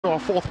Our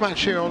fourth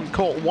match here on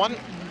court one,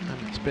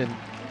 and it's been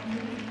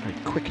very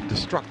quick and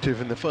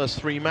destructive in the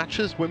first three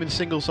matches. Women's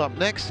singles up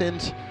next, and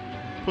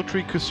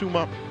Putri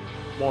Kusuma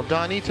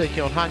Wardani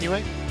taking on Han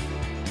Yue,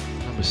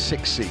 number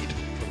 6 seed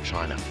from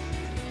China.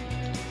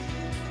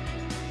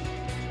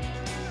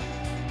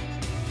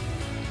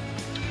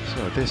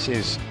 So this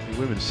is the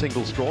women's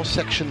singles draw,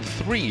 section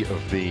 3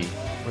 of the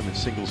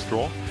women's singles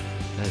draw.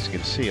 As you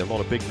can see, a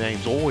lot of big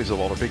names, always a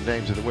lot of big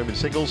names in the women's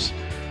singles.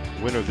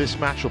 The winner of this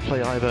match will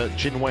play either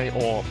Jin Wei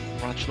or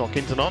Ratchnok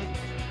Intanon.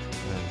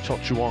 Cho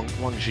Chuang,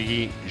 Wang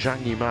Zhiyi, Zhang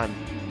Yiman,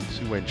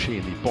 Su Wenqi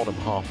in the bottom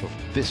half of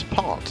this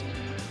part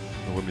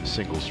of the women's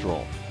singles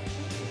draw.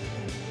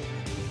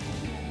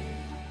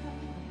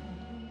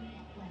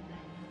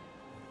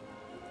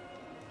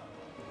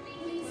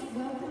 Please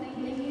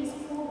welcome ladies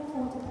for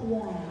court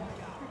 1.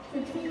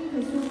 Putri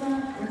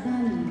Kusuma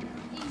Wardani,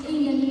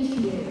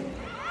 Indonesia.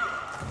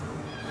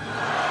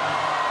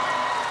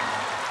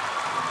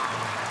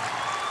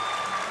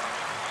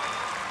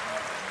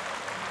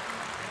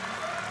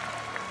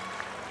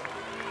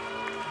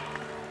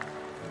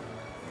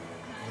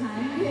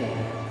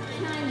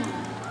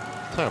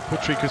 So,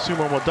 Putri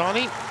Kusuma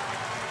Wardani,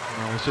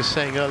 I was just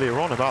saying earlier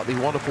on about the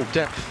wonderful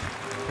depth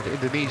that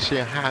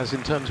Indonesia has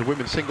in terms of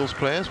women's singles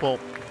players. Well,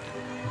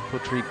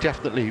 Putri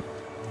definitely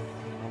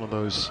one of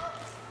those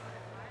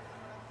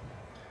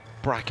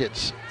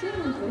brackets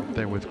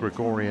there with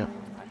Gregoria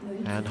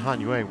and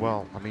Han Yue.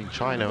 Well, I mean,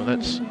 China,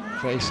 let's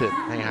face it,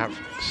 they have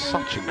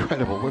such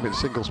incredible women's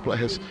singles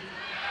players.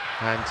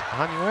 And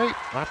Han Yue,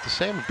 I have to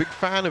say, I'm a big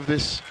fan of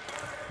this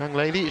young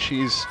lady.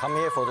 She's come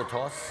here for the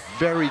toss.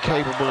 Very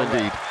capable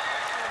indeed.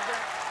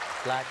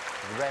 Black,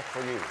 red for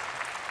you.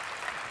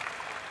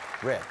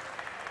 Red.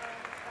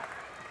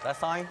 That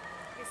sign?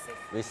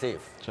 Receive.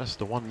 Just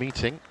the one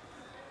meeting,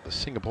 the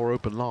Singapore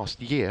Open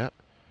last year.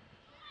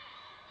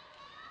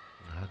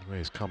 Han Yue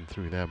has come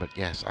through there, but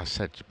yes, I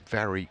said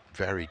very,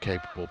 very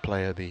capable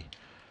player, the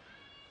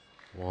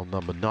world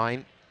number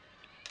 9.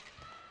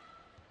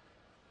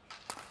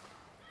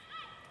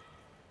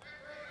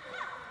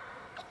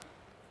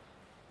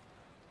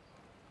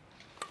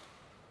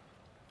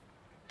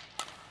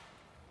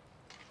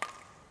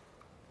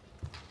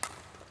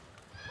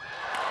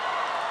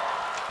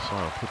 So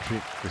Putri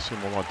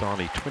Kusuma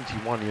Wardani,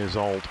 21 years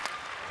old,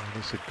 and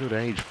it's a good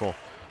age for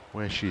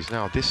where she's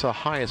now. This is her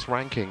highest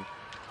ranking,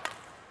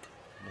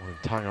 more than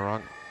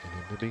Tangerang in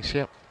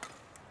Indonesia.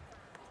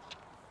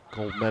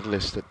 Gold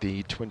medalist at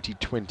the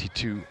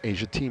 2022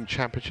 Asia Team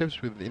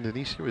Championships with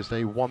Indonesia as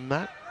they won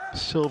that.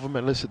 Silver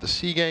medalist at the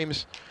SEA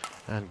Games,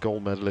 and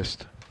gold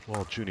medalist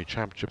World Junior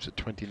Championships at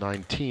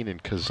 2019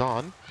 in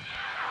Kazan.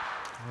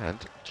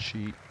 And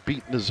she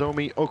beat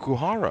Nozomi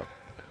Okuhara,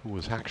 who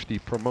was actually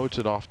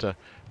promoted after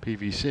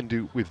PV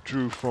Sindhu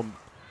withdrew from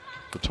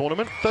the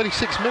tournament.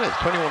 36 minutes,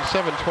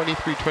 21-7,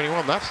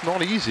 23-21. That's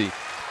not easy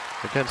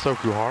against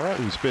Okuhara,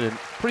 who's been in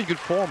pretty good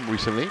form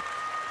recently.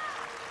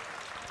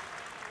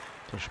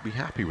 So she'll be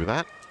happy with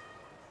that.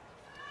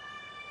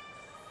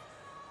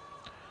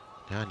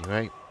 Han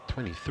Yue,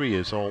 23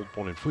 years old,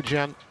 born in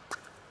Fujian,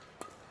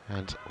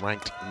 and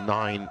ranked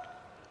 9,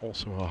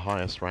 also her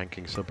highest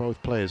ranking. So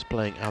both players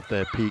playing at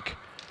their peak.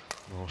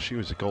 Well, she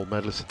was a gold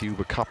medalist at the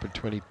Uber Cup in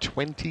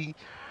 2020,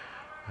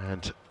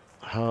 and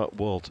her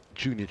World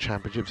Junior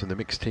Championships in the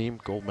mixed team,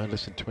 gold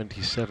medalist in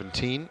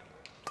 2017.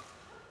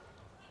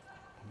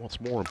 What's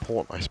more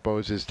important, I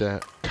suppose, is their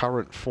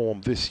current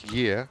form this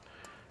year.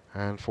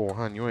 And for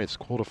Han Yue, it's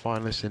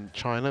quarterfinalist in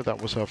China. That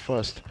was her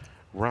first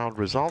round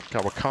result.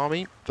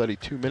 Kawakami,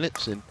 32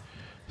 minutes in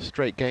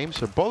straight games.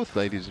 So both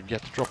ladies have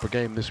yet to drop a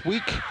game this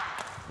week.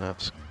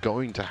 That's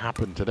going to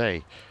happen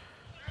today.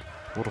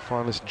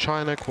 Quarterfinalist in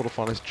China,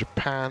 quarterfinalist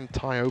Japan,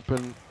 Thai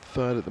Open,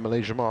 3rd at the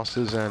Malaysia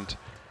Masters and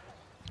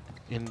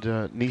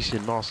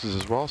Indonesian Masters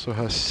as well. So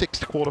her 6th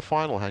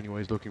quarterfinal Han Yue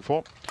is looking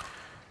for.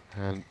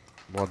 And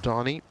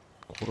Wardani,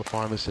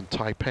 quarterfinalist in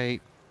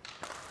Taipei,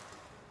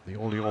 the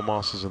All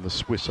Masters and the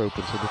Swiss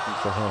Open, so looking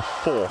for her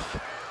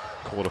 4th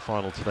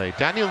quarterfinal today.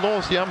 Daniel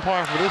Law's the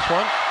umpire for this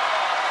one.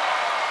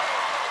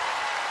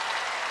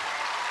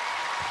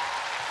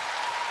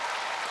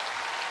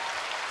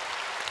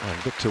 And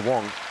Victor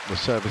Wong, the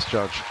service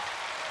judge.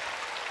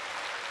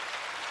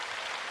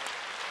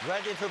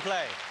 Ready to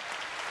play.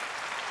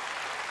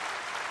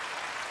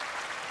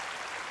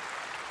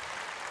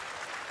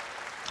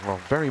 Well,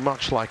 very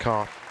much like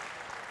our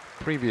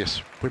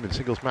previous women's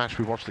singles match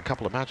we watched a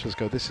couple of matches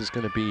ago, this is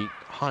going to be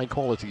high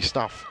quality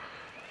stuff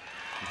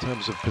in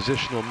terms of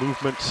positional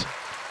movements.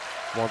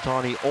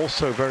 Wardani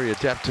also very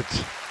adept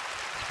at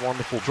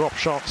wonderful drop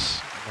shots.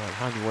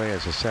 Han Yue,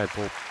 as I said,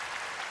 will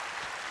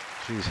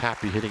she's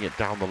happy hitting it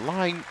down the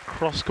line,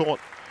 cross court,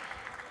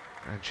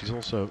 and she's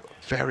also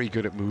very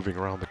good at moving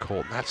around the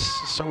court. And that's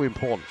so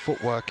important,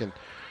 footwork and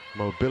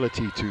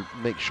mobility to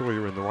make sure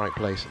you're in the right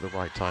place at the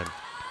right time.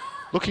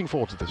 Looking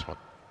forward to this one.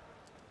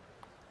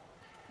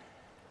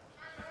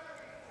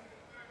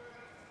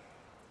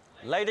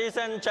 Ladies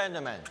and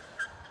gentlemen,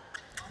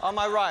 on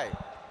my right,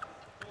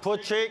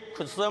 Putri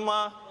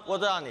Kusuma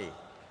Wardani,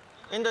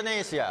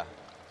 Indonesia.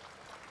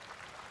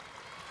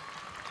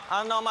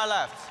 And on my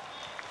left,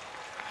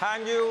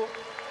 Hanyu,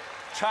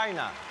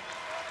 China.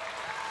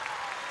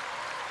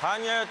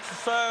 Hanyu to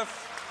serve,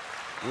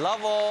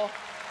 level,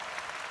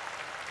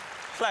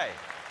 play.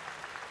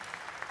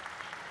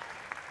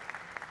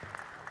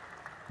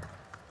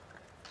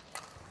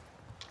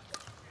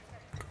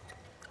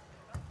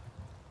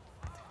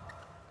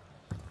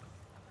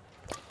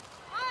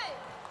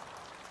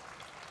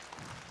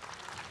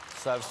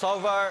 Serves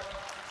over,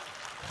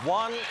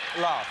 1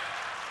 love.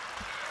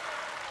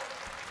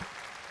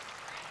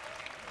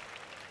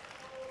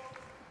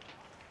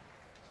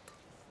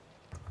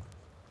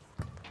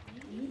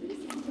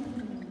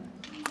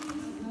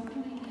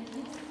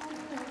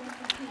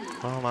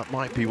 Well, that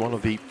might be one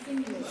of the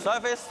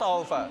Service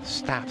over.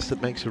 stats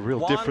that makes a real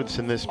 1 difference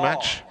in this all.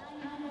 match.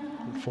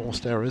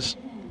 Enforced errors.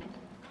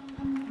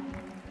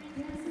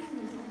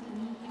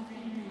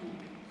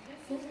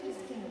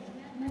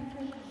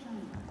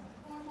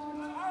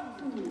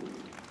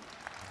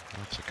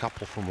 That's a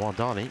couple from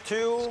Wardani.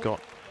 2, He's got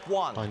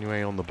 1.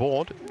 Anue on the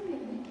board.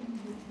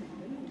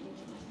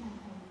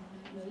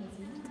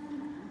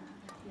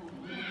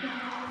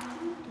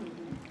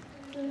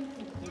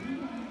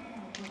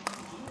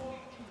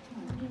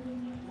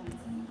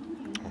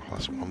 Oh,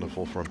 that's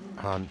wonderful from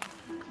Han.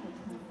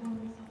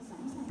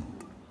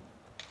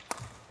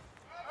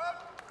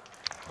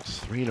 That's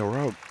 3 in a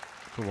row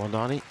for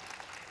Wardani.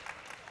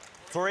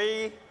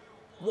 3,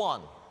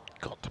 1.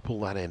 Got to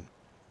pull that in.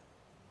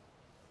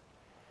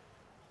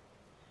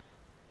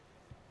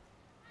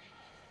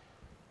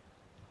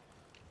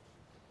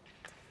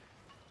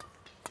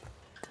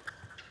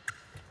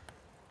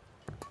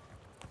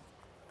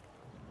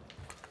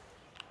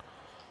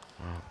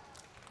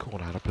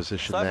 Caught out of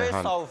position there, Service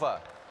Han. over.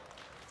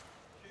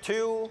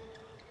 2,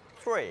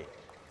 3.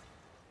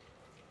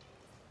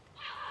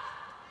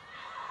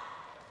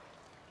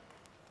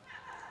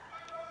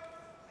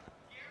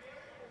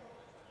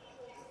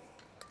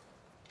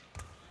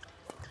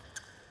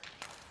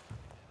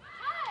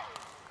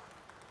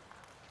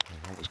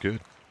 That was good.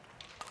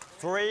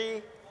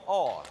 3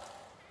 all.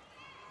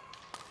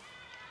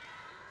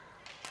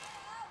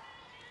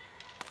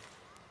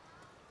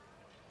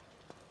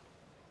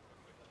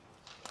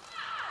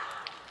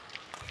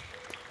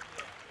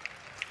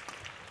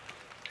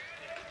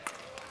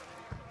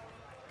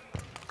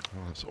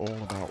 Well, it's all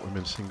about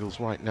women's singles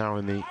right now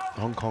in the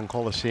Hong Kong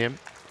Coliseum.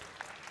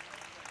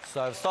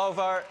 Serves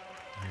over.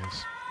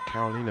 There's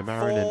Carolina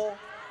Marin and 4,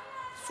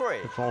 3.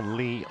 Yvonne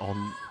Lee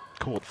on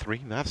court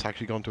 3. That's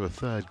actually gone to a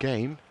 3rd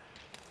game.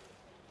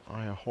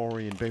 Aya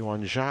Hori and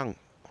Beiwan Zhang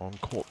on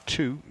court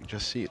 2. You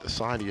just see at the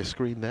side of your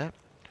screen there.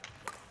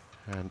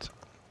 And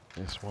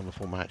this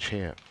wonderful match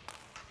here.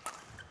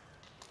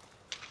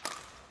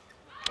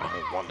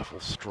 Oh, wonderful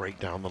straight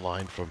down the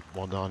line from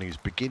Wardani, who's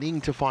beginning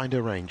to find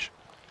her range.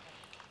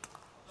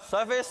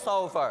 Service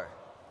over.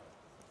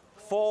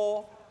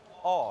 4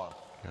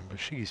 all. Remember,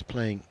 she's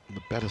playing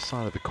the better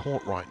side of the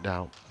court right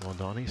now,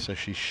 Wardani, so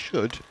she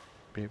should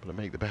be able to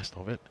make the best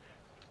of it.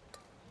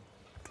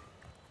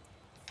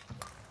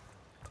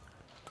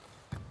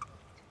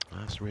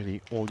 That's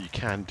really all you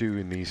can do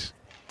in these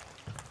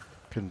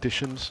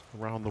conditions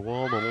around the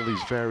world on all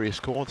these various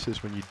courts,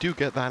 is when you do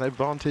get that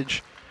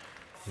advantage,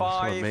 you just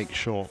want to make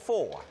sure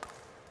 4.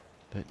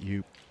 that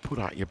you put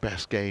out your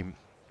best game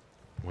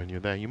when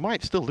you're there. You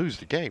might still lose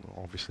the game,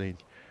 obviously.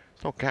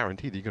 It's not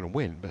guaranteed that you're going to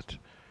win, but you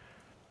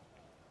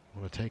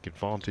want to take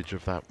advantage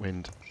of that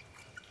wind.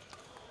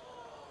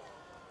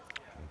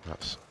 And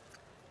that's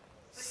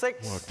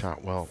 6, worked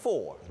out well.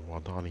 4.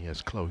 Wardani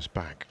has closed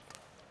back.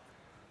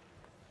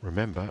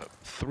 Remember,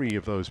 3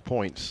 of those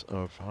points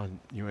of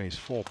Anue's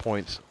 4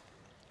 points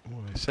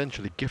were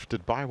essentially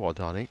gifted by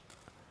Wardani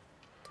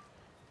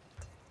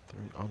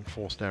through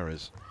unforced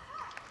errors.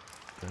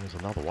 There's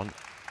another one.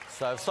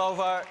 Serves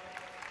over.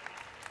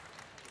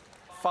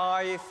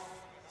 5,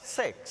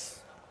 6.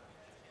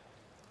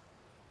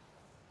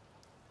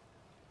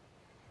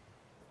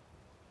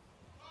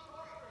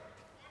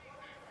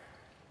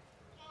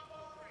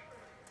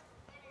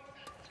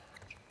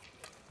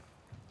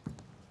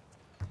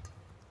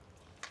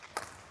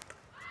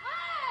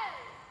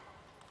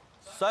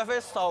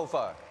 Service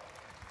over.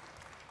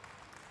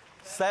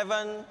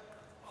 7,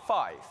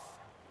 5.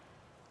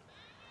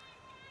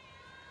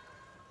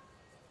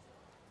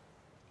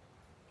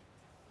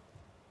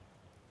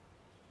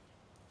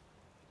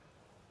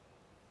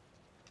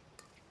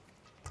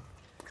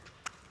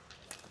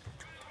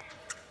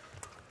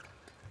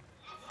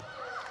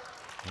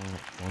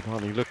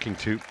 Wardani looking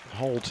to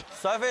hold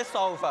Service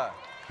over.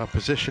 her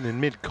position in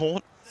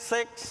mid-court,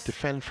 6,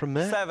 defend from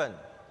there. 7.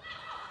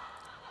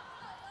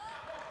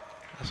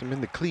 Hasn't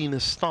been the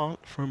cleanest start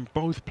from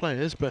both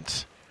players,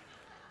 but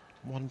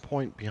 1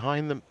 point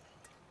behind them.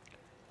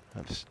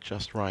 That's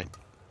just right.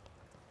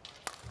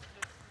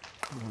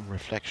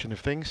 Reflection of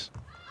things.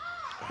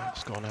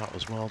 That's gone out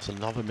as well. It's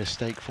another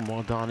mistake from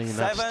Wardani, and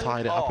that's 7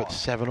 tied it up all. at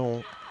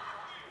 7-all.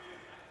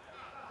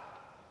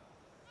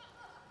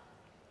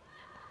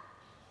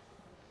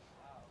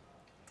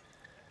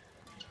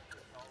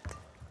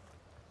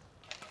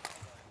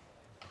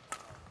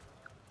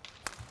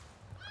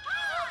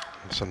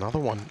 That's another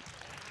one.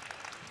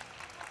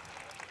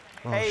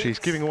 Oh, 8, she's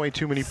giving away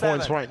too many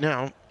points 7. right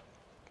now.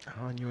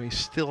 Han Yue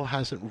still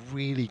hasn't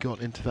really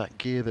got into that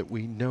gear that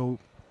we know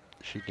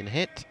she can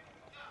hit.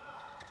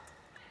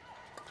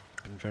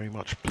 Been very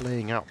much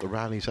playing out the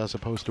rallies as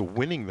opposed to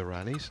winning the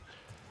rallies.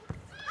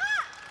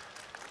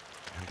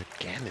 And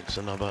again, it's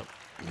another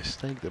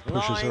mistake that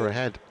pushes her 9,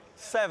 ahead.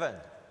 7.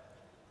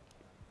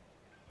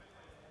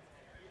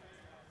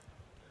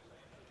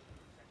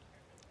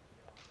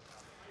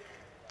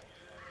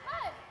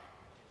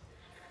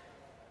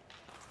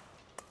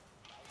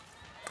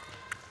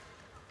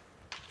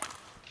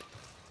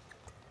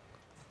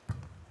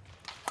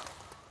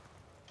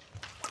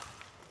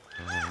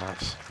 And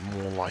that's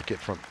more like it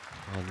from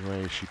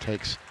Han Yue. She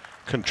takes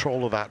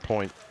control of that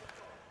point.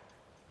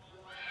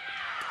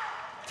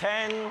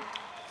 10, A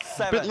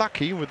 7. bit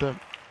lucky with the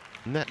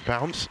net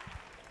bounce.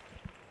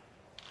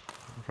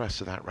 The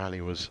rest of that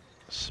rally was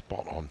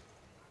spot on.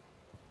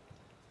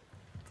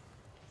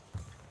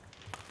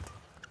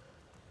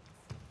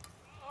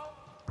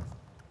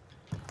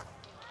 And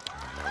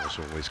that was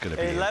always going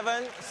to be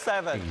 11,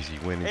 7. an easy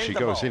win. And she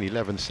Interval. goes in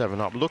 11-7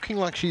 up, looking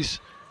like she's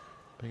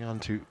begun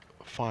to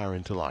fire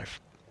into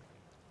life.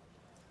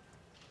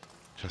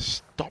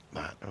 Just stop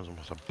that. That was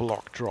almost a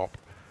block drop.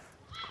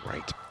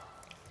 Great.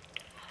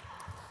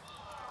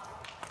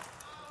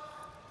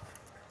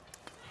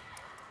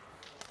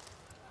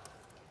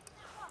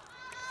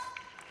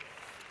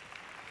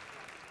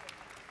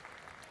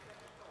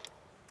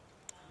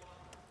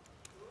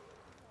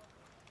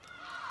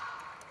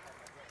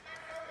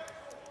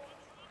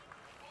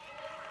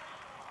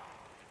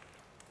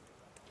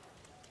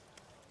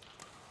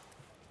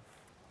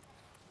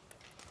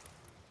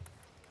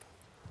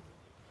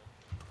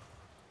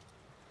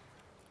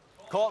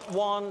 Court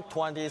 1,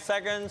 20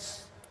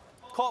 seconds.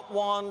 Court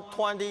 1,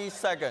 20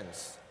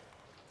 seconds.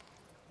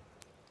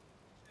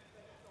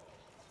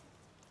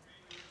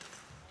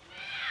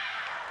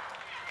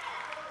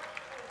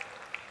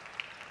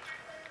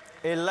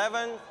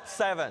 Eleven,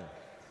 7.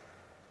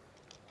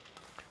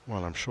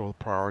 Well, I'm sure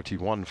priority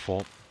one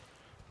for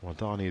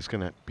Wardani is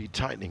going to be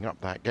tightening up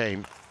that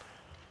game,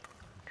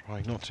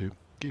 trying not to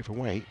give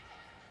away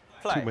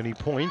Play. too many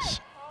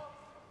points.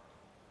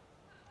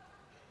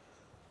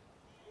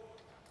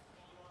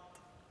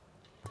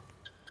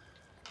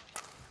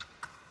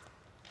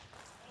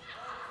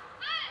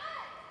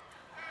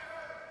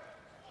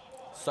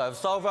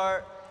 Serves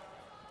over.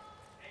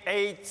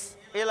 8,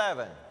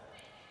 11.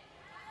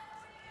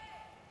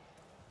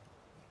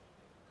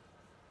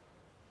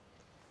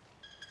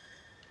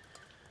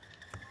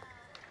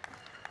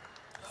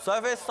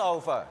 Service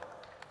over.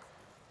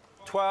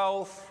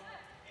 12,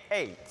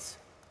 8.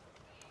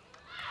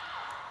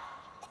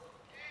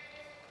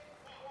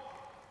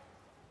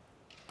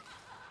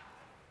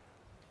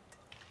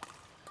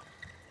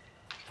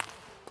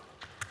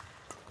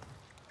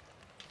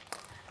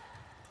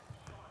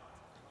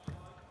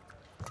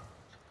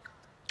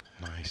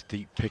 Nice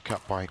deep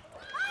pickup by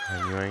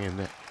Han Yue, and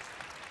the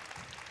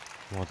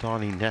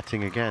Wardani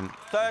netting again.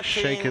 13,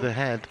 Shake of the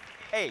head.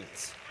 8.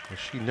 Well,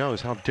 she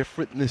knows how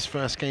different this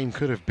first game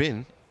could have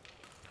been.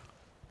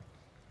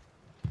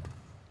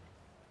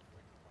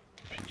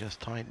 She just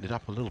tightened it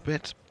up a little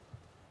bit.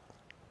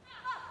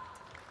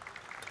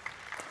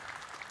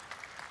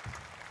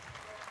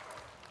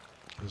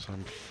 Because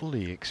I'm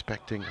fully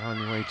expecting Han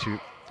Yue to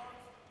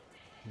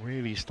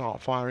really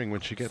start firing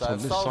when she gets on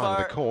this side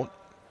of the court.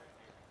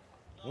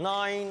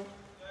 9,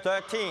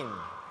 13.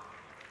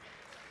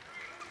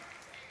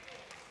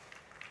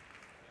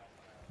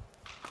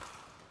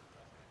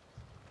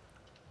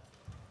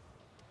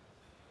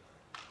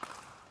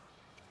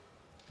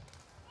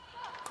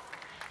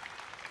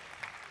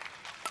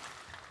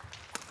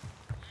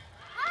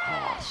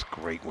 Oh, it's a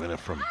great winner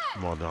from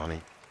Wardani.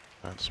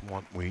 That's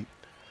what we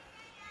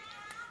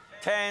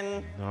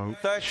 10, know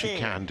 13. she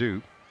can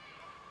do.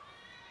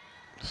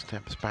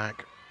 Steps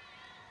back.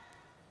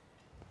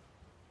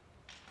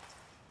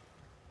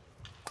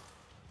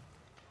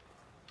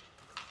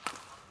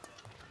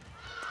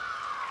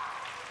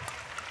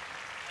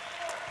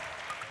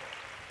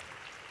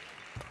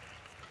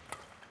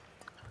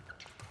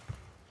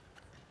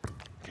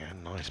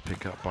 Again, nice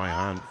pick up by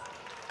Han.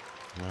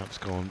 That's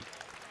gone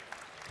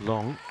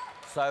long.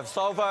 Serves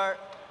over.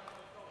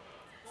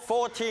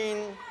 14,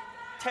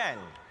 10.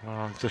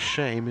 Well, it's a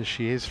shame as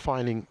she is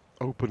finding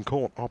open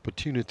court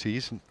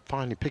opportunities and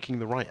finally picking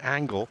the right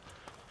angle.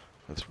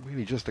 It's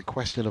really just a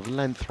question of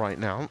length right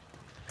now.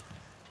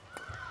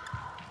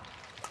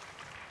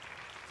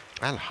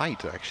 And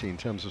height, actually, in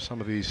terms of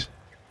some of these.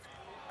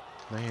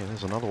 Yeah,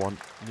 there's another one.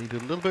 Need a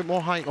little bit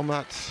more height on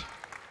that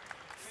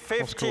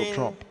cross-court 15,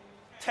 drop.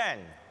 10.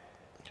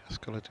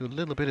 Just got to do a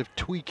little bit of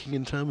tweaking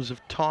in terms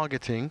of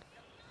targeting.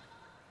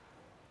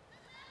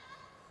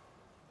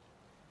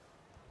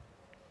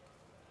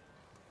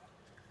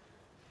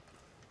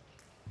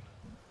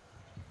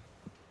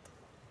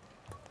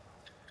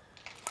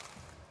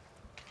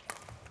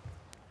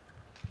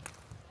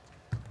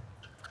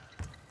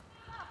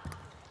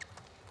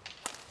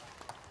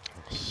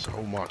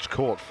 So much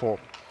court for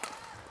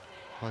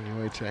On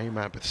your way to aim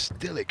at, but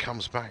still it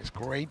comes back. It's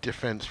great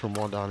defense from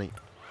Wardani.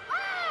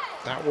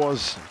 That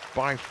was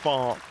by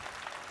far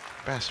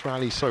best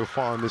rally so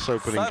far in this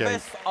opening game.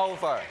 Service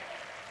over.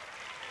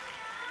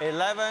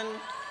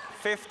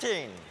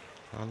 11-15.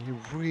 And you're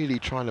really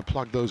trying to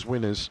plug those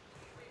winners.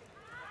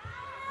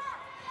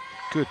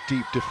 Good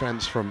deep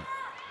defense from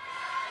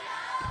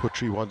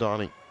Putri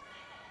Wardani.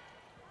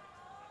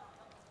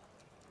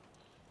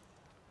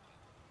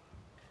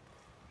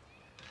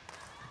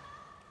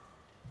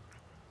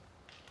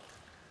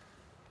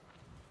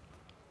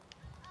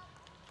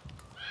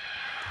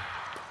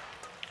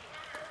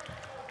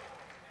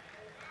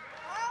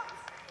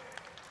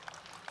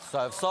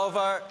 Serves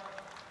over.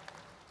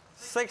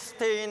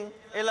 16-11.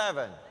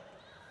 Well,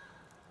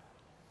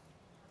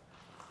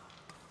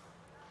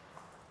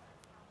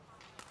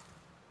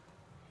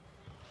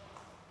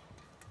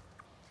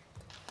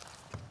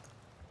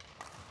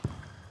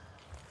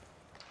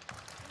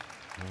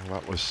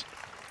 that was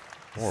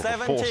more of a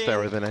forced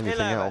error than anything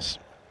 11. else.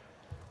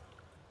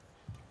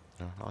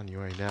 On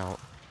your way now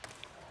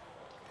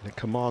in a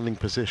commanding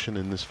position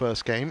in this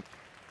first game.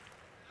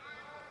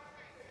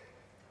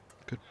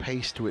 Good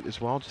pace to it as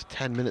well, just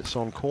 10 minutes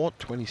on court,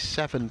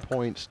 27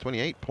 points,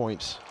 28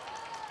 points,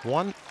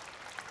 won.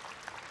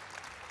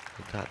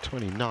 At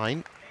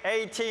 29.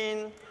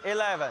 18-11.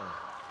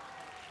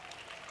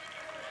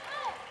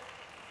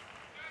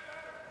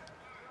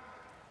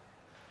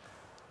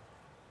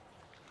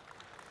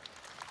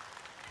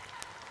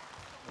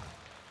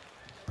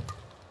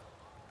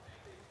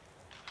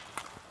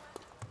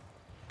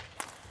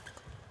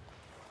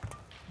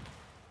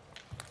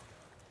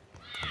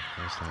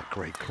 There's that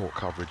great court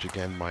coverage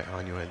again by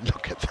Anue.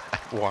 Look at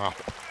that, wow.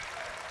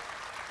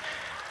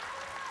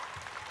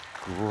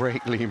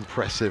 Greatly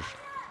impressive.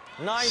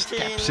 19,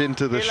 Steps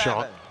into the 11.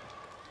 shot,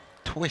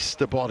 twists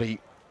the body,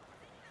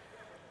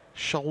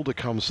 shoulder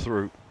comes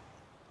through.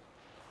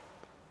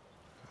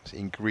 It's the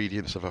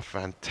ingredients of a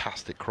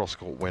fantastic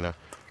cross-court winner.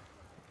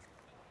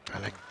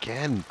 And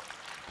again,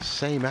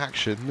 same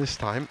action this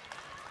time.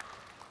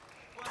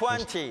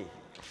 20.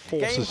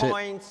 Forces Game it.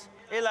 points,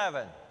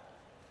 11.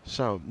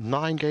 So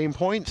 9 game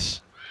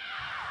points.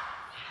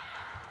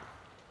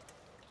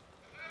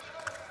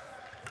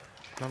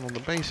 And on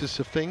the basis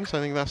of things, I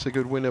think that's a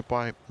good winner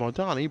by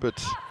Wardani,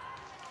 but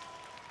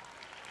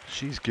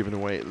she's given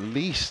away at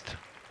least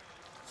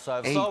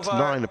Serves 8, over.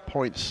 9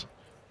 points.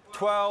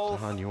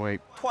 12, Anue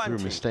through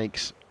 20.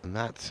 mistakes, and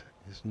that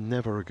is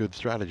never a good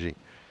strategy.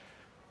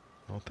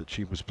 Not that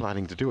she was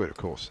planning to do it, of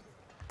course.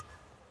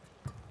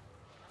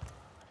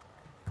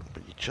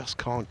 But you just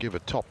can't give a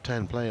top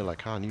 10 player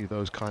like Anue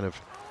those kind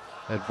of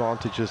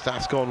advantages.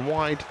 That's gone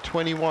wide,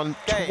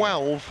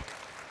 21-12.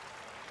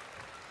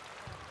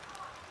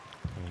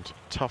 And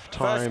tough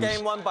times. First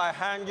game won by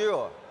Han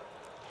Yu,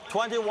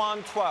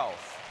 21-12.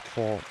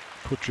 For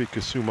Putri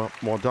Kusuma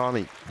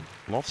Wardani.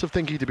 Lots of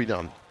thinking to be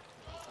done.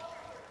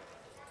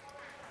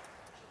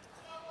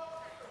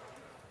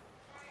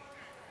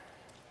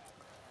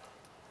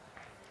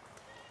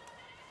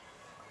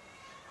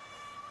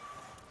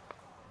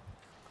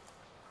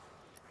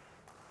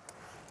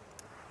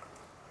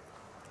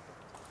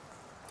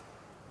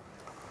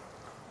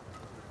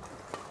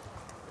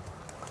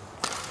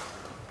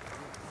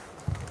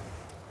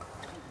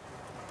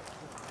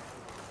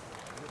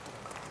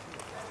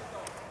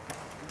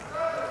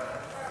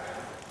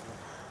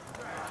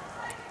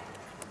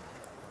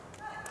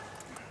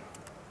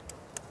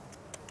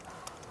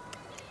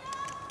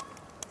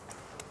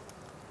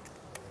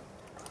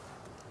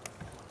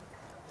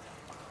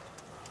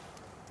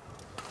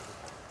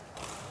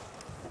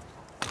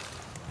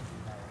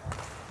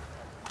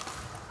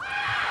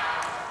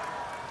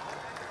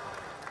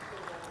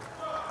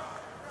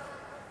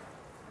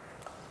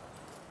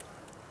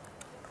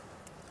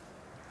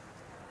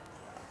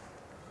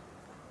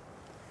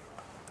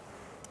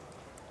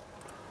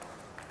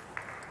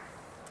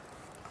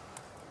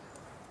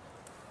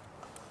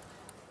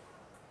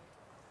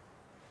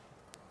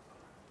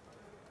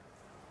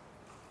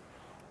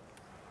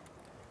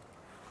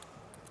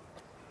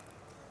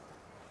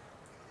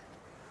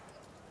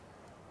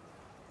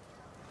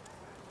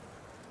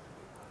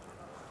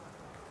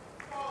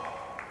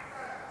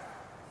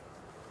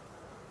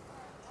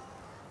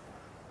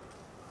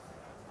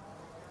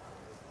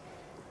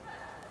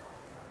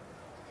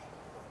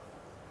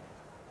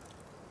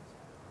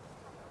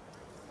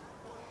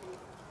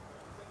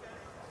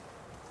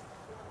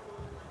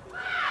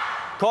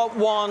 Court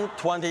 1,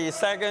 20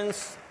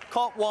 seconds.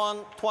 Court 1,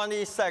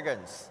 20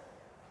 seconds.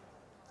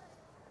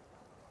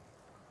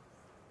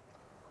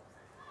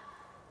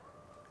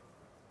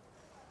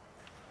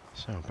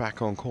 So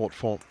back on court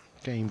for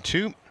game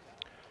 2.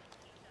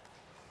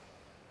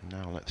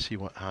 Now let's see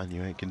what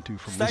Anue can do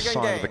from this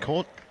side of the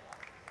court.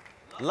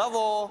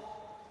 Level,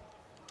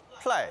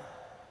 play.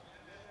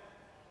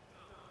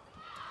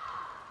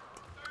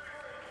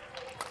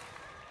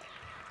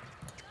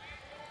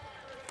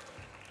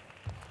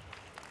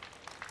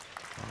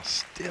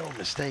 Still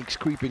mistakes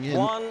creeping in.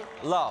 1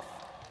 love.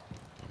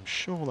 I'm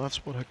sure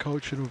that's what her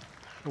coach had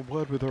a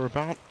word with her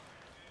about.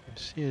 You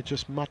see her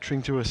just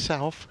muttering to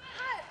herself.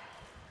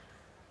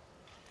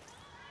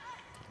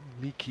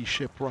 Leaky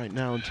ship right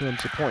now in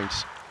terms of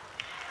points.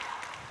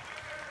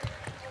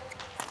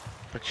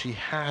 But she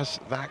has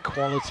that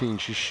quality and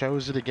she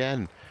shows it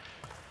again.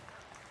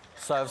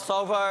 Serves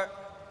over.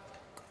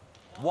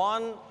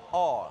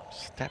 1-all.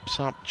 Steps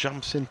up,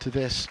 jumps into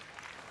this.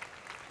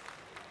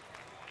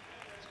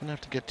 Doesn't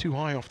have to get too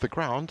high off the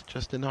ground,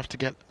 just enough to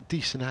get a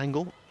decent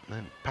angle, and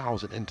then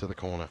powers it into the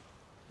corner.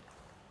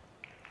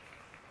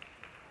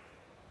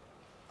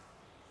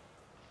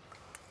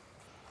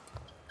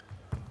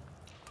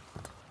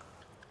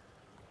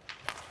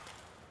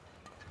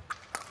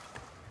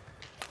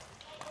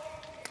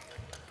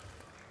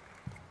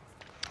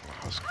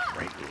 That was a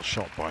great little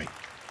shot by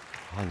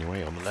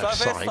Anyway on the left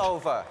Service side.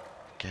 Over.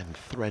 Again,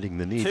 threading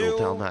the needle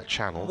down that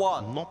channel.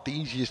 2-1. Not the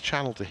easiest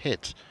channel to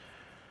hit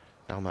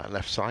down that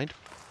left side.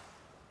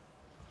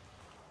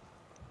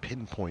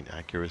 Pinpoint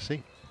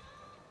accuracy.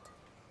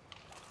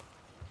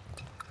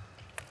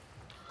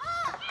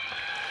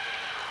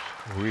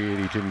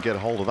 Really didn't get a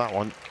hold of that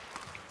one.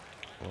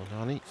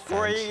 Wardani.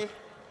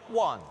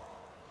 3-1.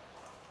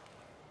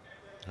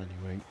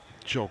 Anyway,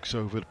 jogs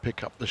over to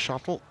pick up the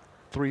shuttle.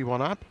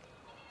 3-1 up.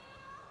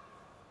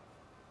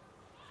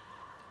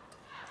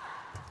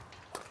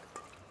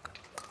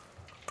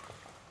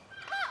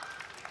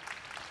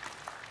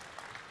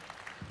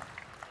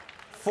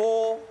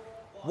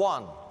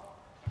 One.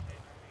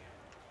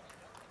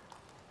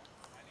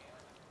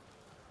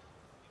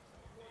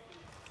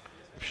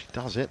 If she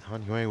does it,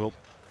 Hanwei will,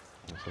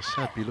 as I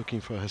said, be looking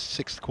for her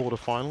 6th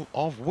quarterfinal,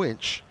 of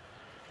which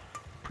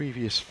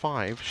previous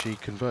 5 she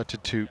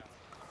converted to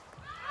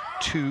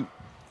 2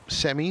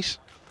 semis.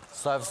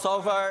 Serves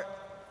over.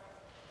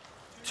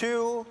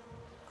 2-4.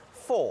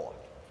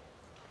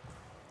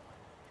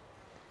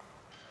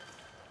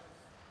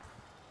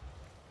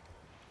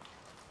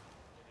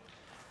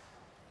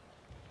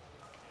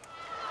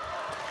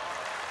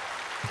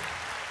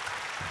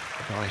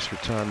 Nice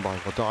return by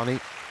Wardani.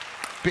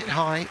 Bit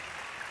high.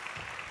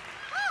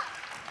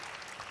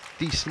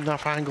 Decent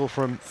enough angle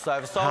from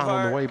Service Han on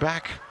over. the way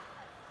back.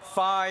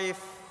 5-2.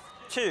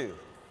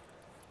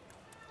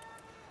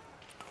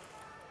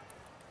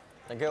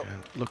 Thank you.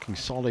 And looking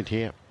solid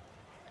here.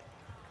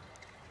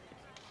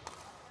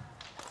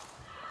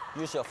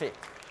 Use your feet.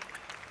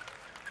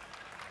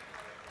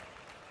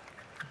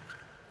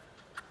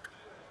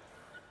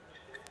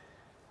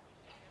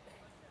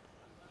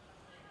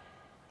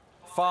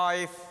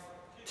 Five,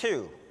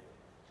 2.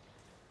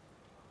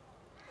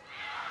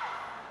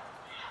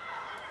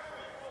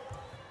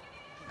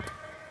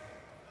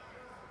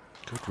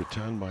 Good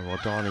return by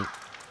Wardani.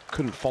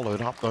 Couldn't follow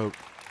it up though,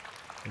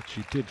 but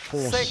she did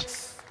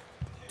force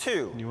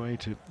 6-2. Anyway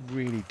to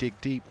really dig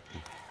deep,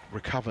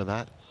 recover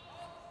that.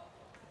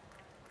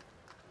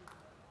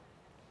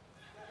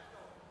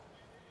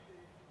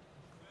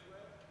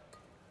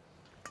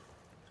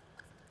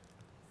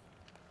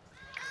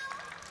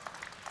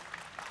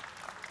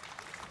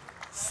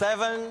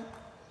 Seven,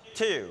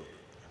 2.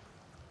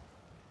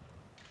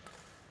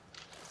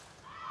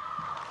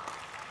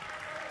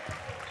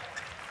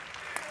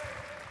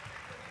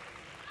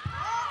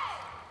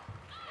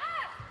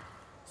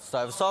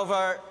 Serves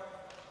over.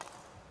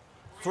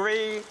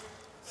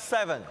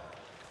 3-7.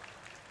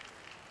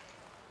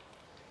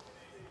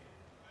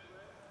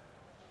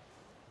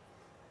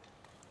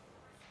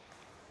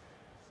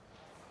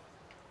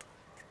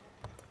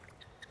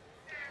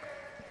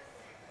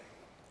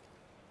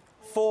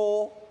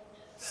 Four,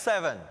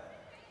 7.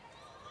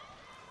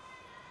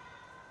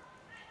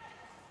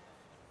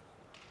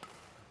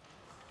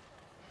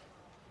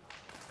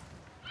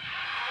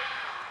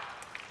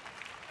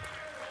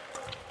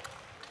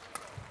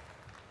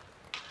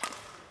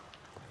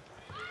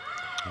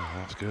 Oh,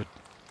 that's good.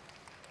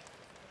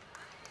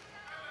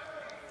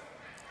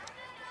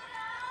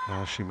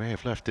 Well, she may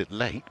have left it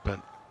late, but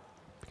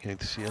beginning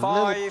to see a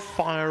little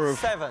fire of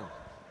 7.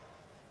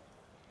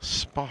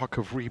 spark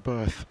of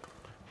rebirth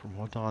from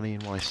Wardani.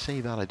 And when I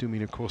say that, I do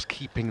mean, of course,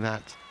 keeping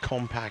that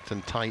compact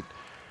and tight,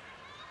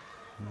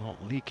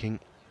 not leaking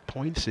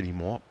points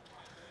anymore.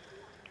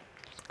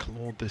 Just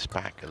clawed this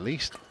back at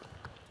least.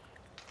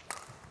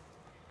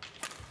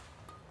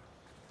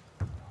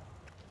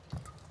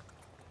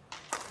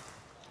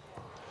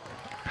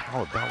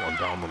 Powered that one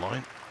down the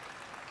line.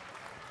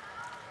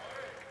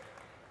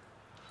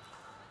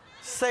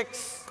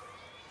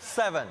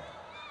 6-7.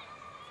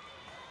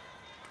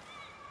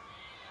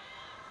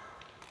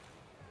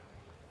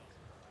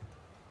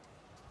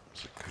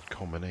 It's a good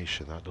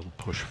combination, that little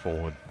push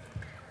forward.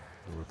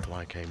 The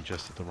reply came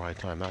just at the right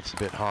time. That's a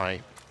bit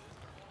high.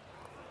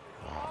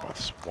 Oh,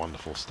 that's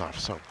wonderful stuff.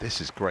 So this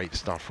is great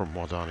stuff from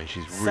Wardani.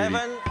 She's really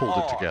pulled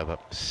it together.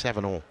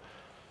 7-all.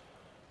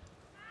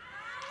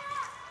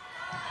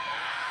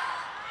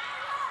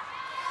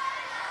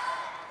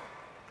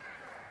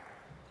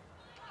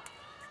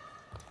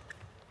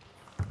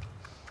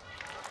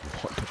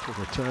 Wonderful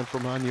return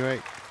from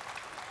Anue.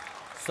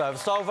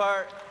 Serves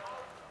over.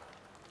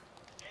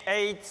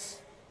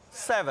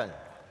 8-7.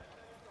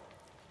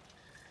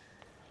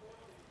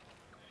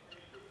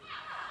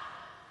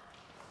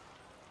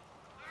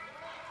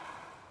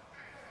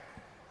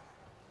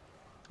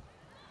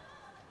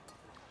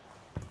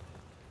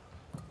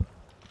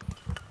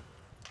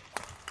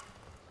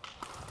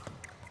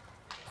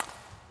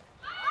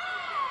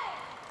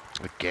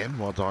 Again,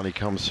 Wardani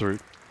comes through.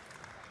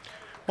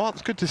 Well,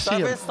 it's good to see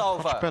a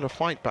much better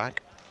fight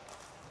back.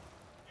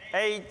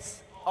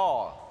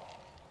 8-all.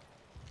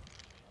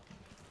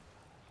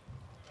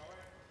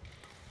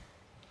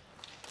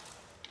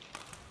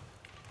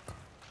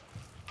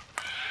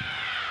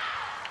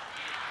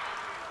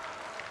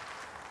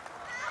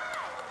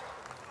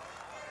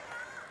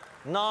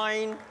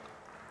 Nine,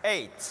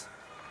 8.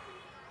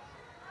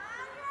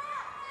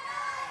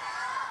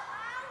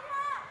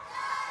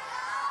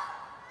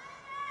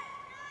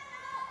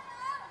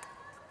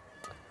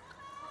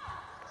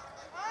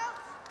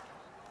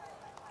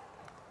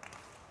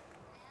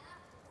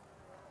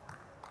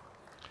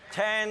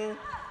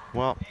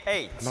 Well,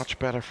 8. Much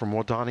better from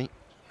Wardani.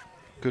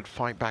 Good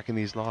fight back in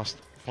these last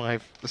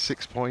 5 to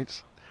 6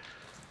 points.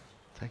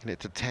 Taking it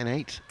to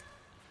 10-8.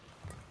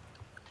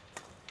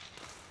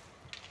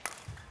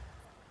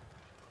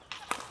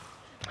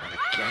 And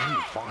again,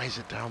 fires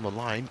it down the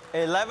line.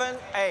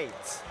 11-8,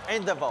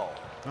 interval.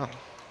 Oh,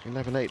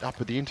 11-8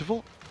 up at the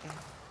interval.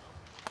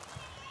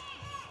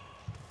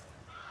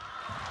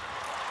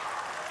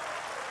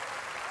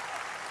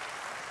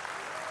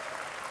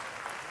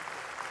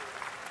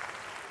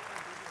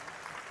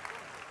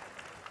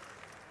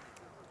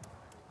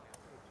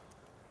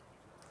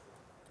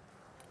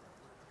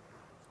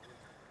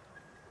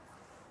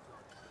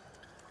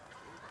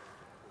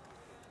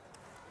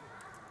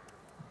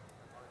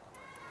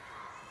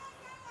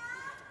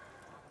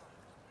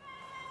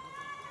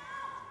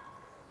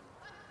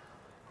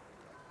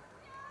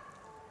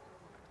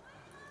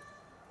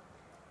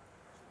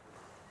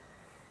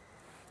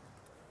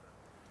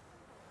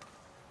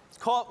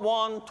 Court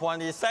 1,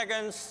 20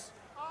 seconds.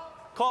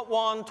 Court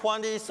 1,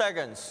 20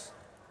 seconds.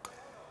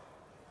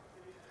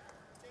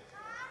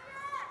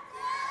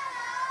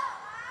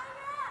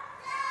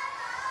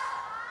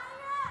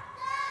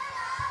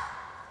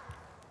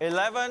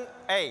 Eleven,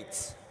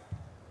 8.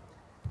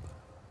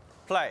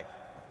 Play.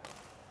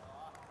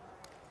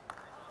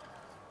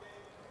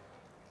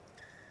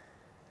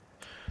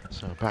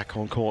 So back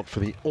on court for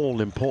the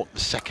all-important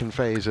second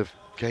phase of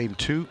game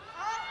 2.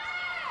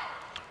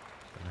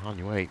 And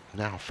Han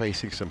now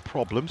facing some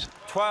problems.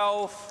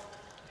 12-8.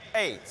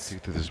 Due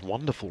to this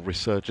wonderful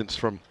resurgence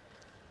from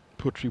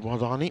Putri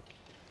Wardani.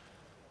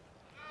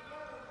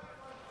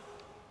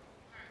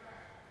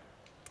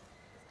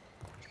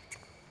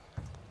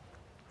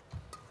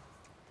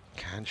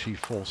 Can she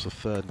force a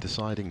third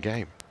deciding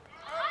game?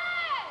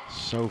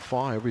 So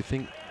far,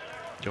 everything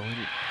going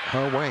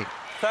her way.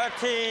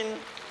 13-8.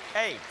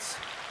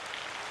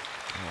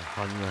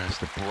 Hanya has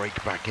to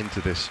break back into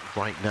this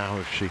right now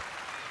if she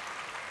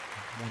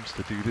wants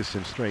to do this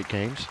in straight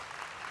games.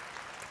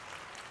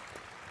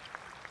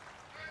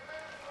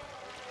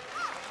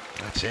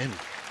 That's in.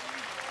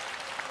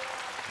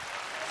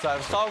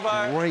 Serves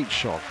over. Great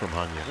shot from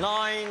Hanya.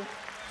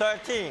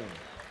 9-13.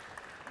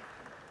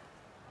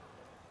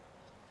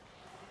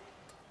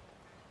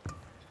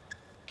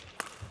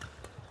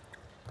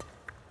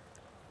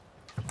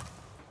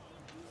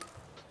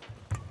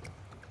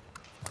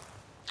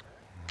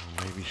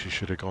 Maybe she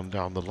should have gone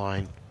down the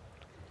line.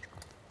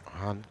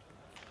 Han.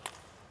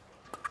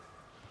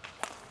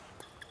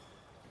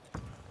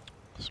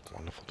 It's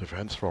wonderful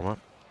defense from her.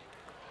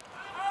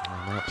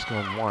 And that's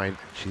gone wide.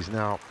 She's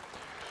now,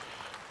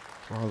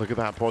 well, look at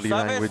that body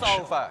language.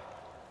 Over.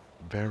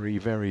 Very,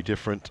 very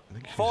different. I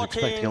think she's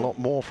expecting a lot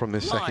more from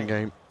this second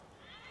game.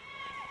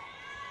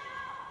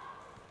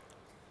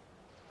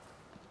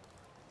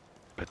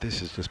 But this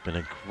has just been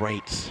a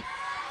great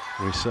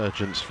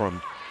resurgence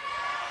from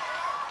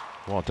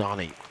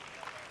Wardani.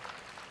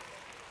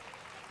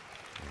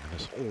 And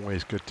it's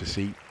always good to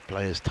see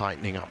players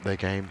tightening up their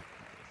game.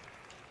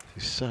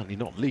 She's certainly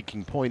not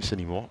leaking points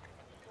anymore.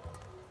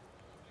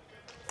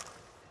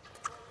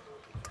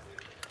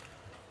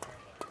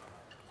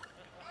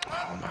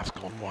 Oh, and that's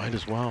gone wide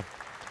as well.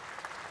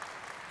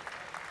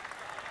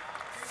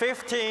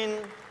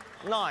 15-9.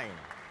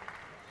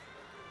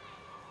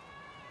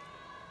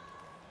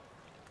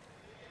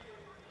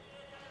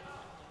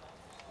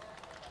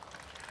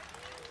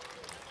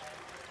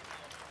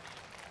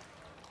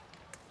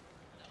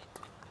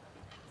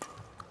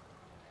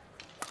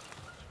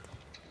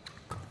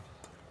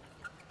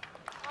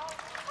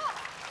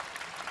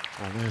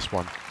 Well, there's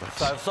one.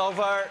 Serves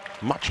over.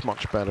 Much,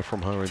 much better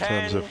from her in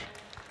terms of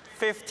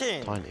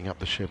 15. tightening up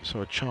the ship.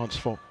 So a chance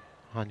for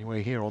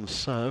Hanwei here on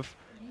serve.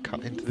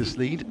 Cut into this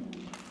lead.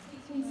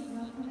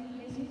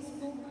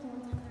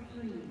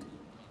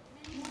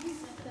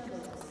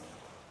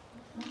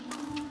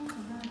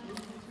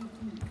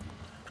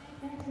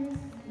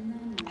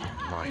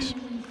 Nice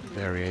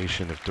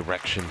variation of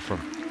direction from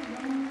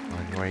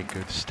Hanwei.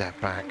 Good step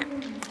back.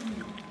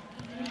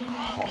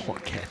 Oh,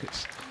 again,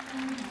 it's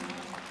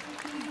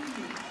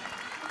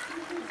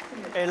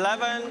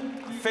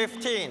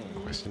 11-15.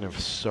 question of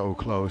so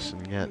close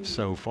and yet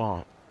so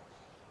far.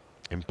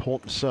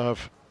 Important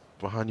serve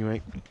for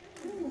Hanwei.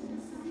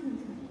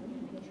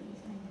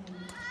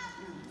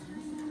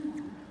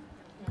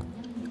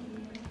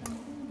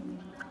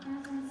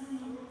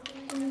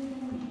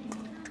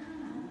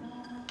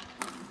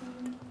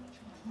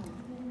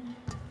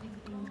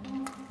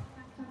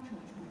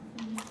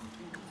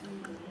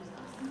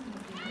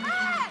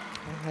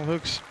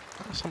 hooks,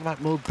 some of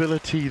that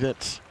mobility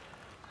that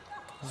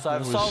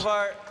was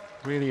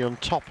really on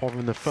top of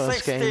in the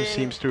first game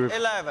seems to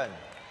have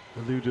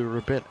eluded her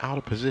a bit out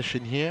of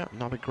position here.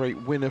 Another great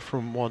winner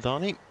from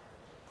Wardani.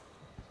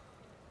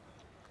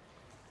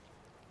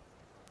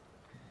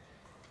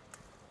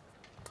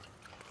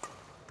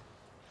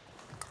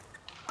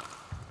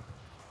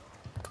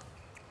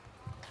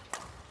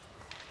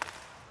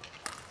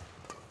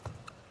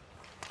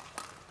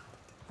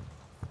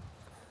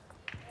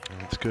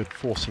 That's good,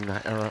 forcing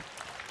that error.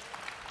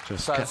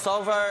 Just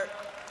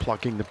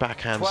plugging the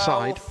backhand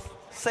side.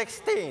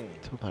 12-16.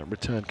 Until that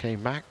return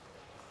came back.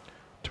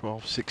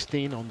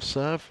 12-16 on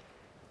serve.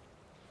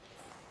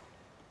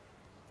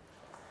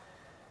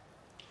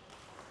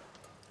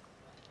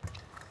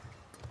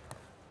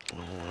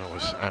 Oh, that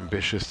was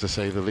ambitious to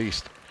say the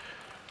least.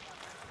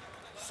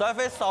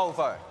 Service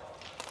over.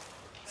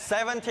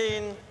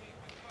 17-12.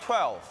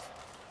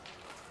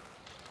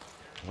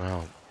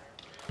 Wow,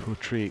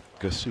 Putri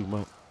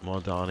Kusuma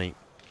Wardani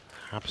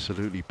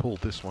absolutely pulled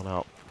this one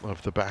out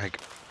of the bag.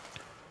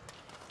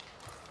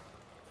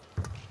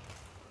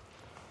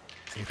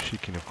 If she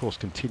can, of course,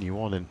 continue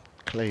on and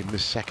claim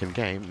this second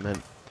game,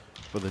 then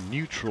for the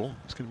neutral,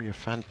 it's going to be a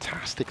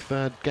fantastic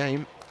third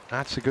game.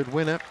 That's a good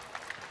winner.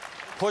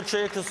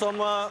 Putri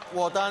Kusuma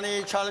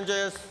Wardani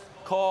challenges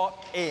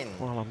call in.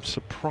 Well, I'm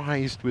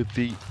surprised with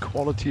the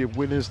quality of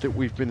winners that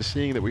we've been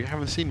seeing, that we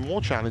haven't seen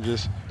more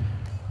challenges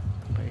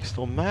based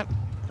on that.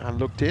 I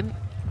looked in.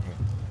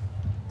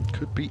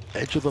 Could be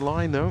edge of the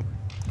line, though.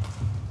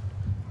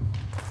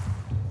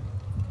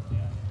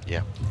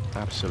 Yeah,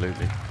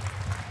 absolutely.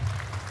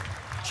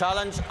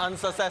 Challenge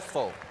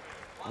unsuccessful.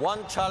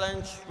 One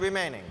challenge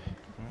remaining.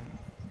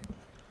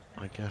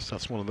 I guess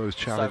that's one of those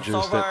challenges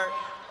that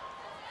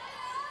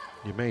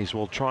you may as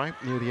well try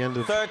near the end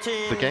of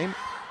the game.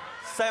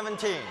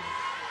 13-17.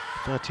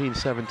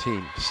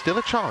 13-17. Still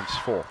a chance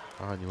for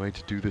Anue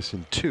to do this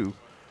in two.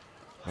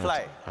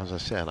 Play. As I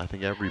said, I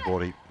think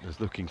everybody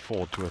is looking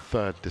forward to a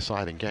third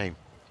deciding game.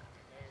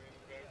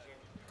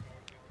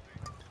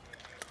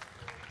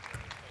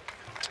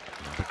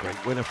 Another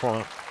great winner for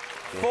her.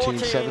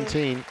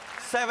 14-17.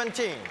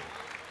 17.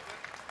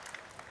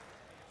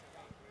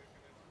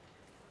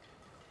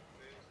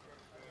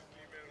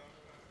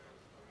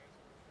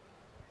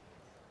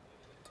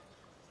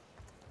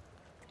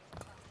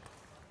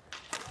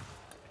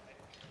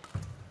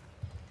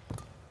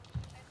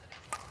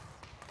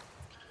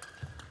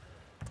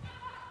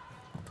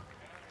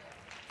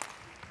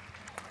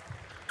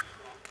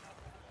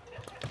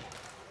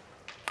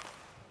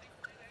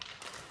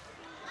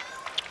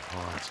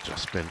 Oh, it's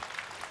just been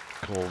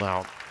called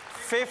out.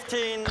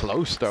 15.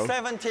 Close though.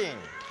 17.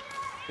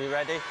 Be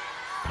ready.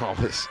 Oh,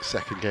 this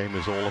second game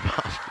is all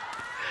about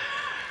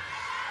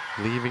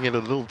leaving it a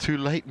little too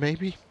late,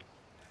 maybe.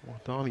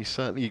 Wardani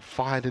certainly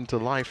fired into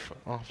life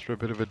after a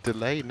bit of a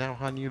delay. Now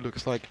Hanyu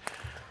looks like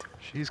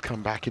she's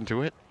come back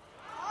into it.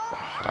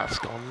 Oh, that's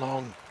gone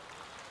long.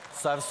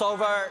 Serves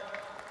over.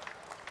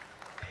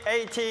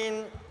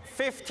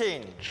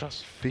 18-15.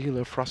 Just feel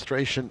her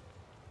frustration.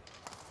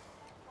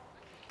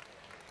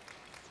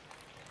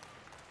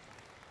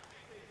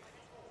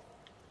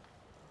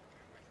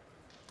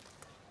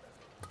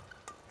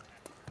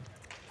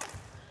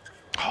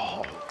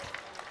 Oh,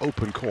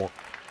 open court.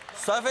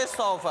 Service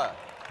over.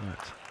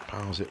 That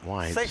powers it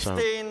wide.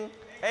 16-18.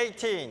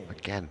 So,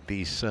 again,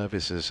 these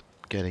services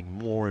getting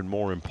more and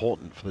more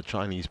important for the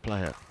Chinese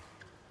player.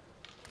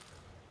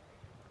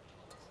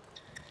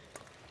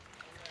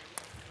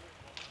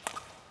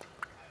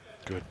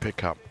 Good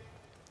pickup.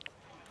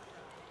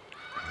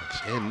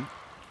 It's in.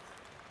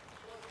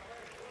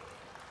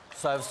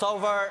 Serves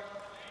over.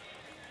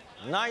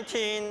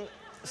 19-16.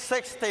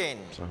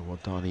 So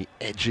Wardani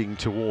edging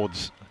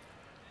towards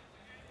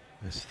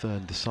this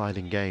third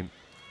deciding game.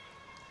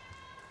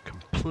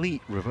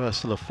 Complete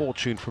reversal of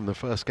fortune from the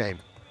first game.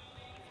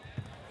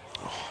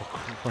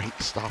 Oh, great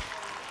stuff.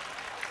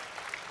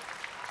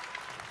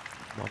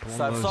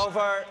 Serves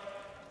over.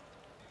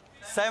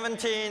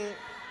 17-19.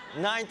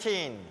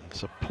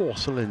 It's a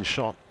porcelain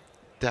shot,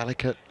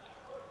 delicate.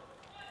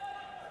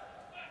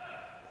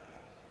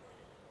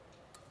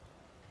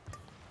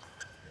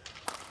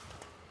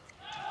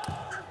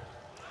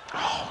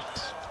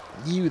 Oh,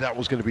 knew that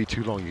was going to be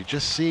too long. You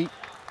just see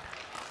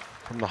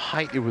from the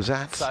height it was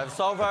at,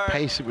 the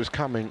pace it was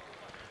coming.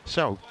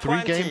 So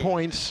 3 game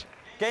points.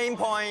 Game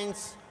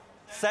points,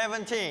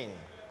 17.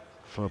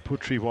 For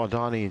Putri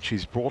Wardani, and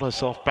she's brought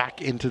herself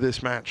back into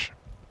this match.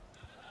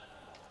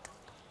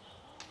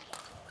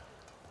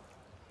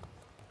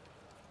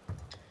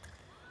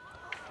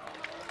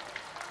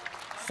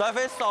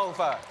 Service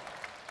over.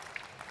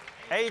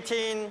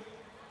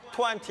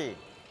 18-20.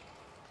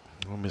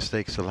 No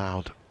mistakes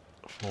allowed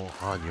for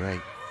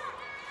Hanyu.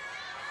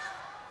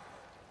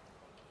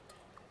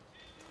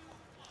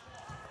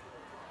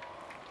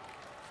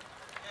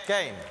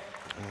 Game.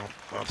 Well,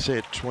 that's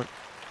it.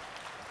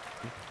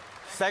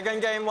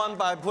 Second game won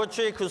by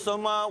Putri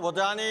Kusuma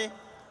Wardani,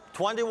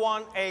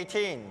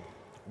 21-18.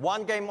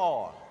 1 game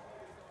all.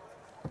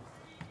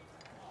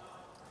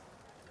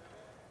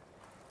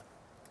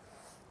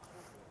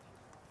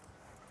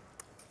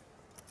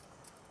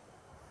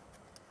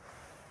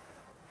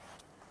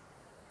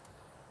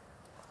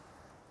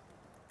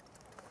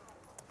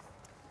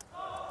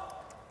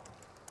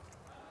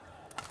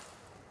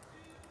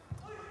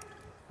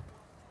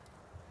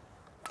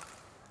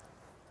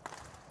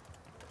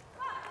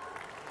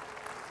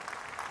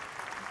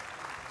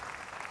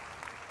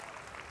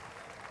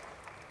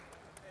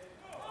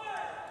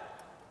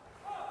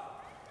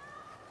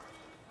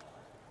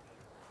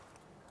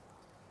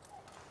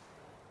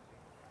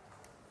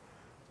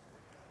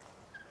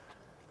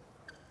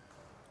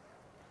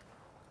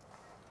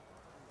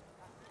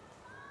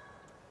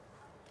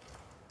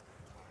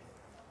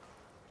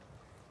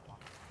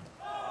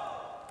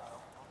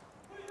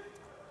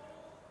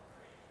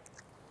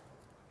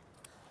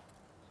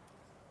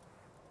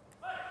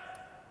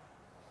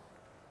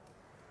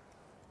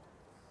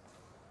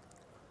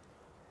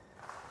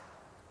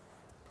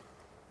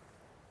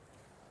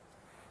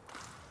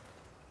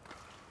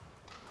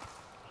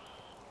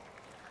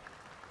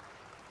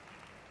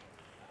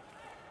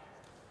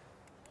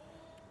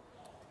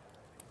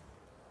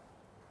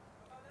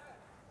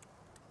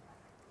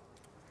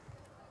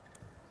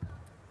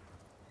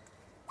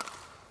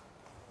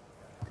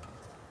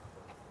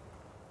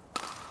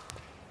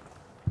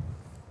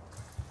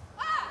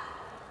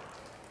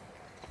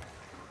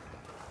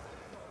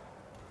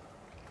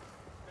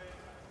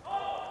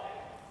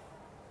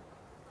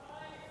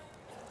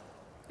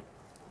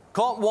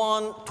 Court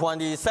 1,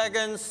 20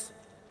 seconds.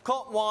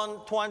 Court 1,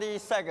 20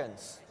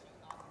 seconds.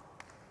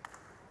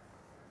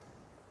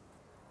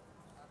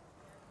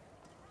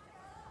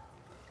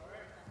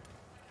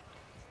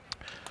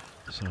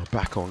 So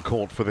back on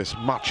court for this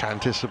much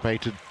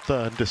anticipated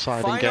third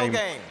deciding Final game.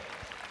 game.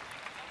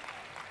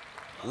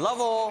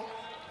 Level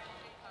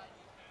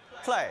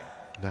play.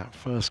 That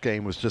first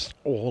game was just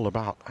all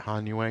about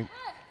Han Yue.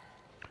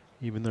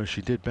 Even though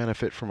she did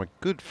benefit from a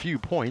good few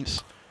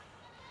points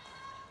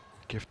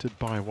gifted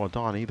by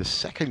Wardani. The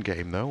second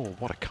game, though,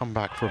 what a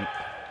comeback from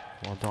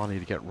Wardani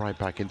to get right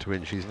back into it.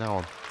 And she's now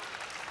on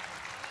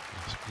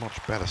a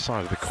much better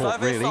side of the court,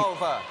 Service really.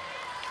 over.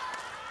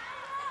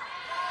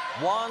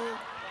 1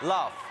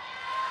 love.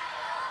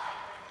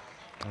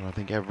 And I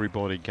think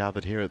everybody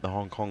gathered here at the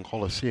Hong Kong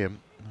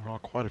Coliseum. There are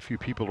quite a few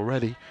people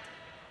already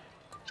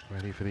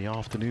ready for the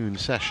afternoon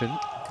session.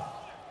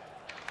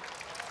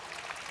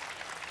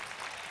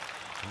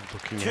 And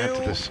looking ahead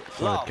to this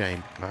third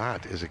game.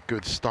 That is a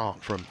good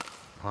start from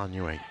Han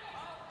Yue.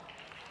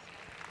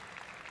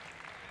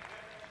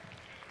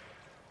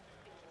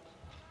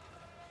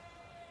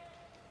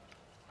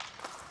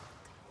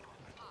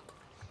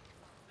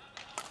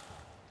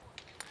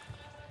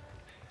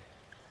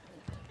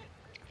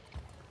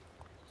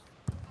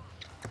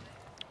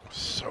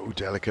 So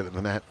delicate at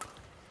the net.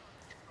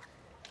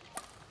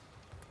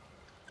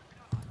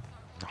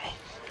 Oh,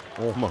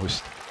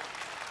 almost.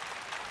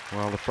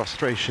 Well, the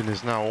frustration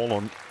is now all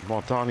on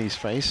Wardani's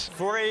face.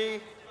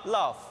 3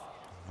 love.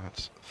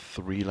 That's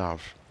 3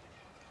 love.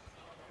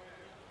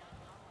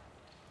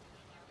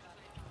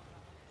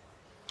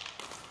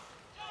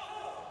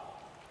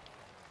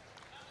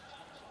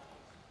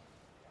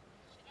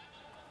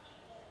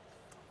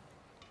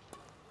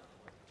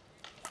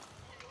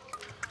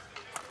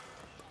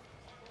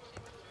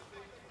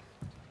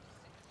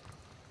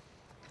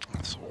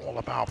 It's all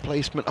about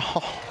placement.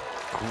 Oh,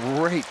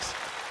 great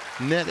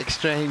net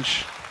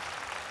exchange.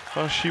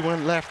 First she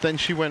went left, then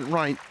she went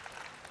right.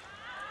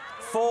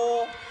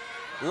 4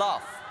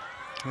 love.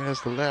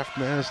 There's the left,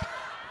 there's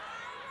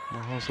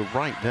the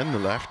right, then the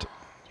left,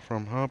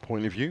 from her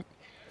point of view.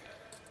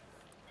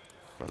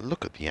 But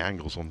look at the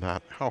angles on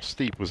that. How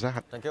steep was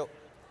that? Thank you.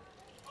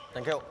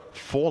 Thank you.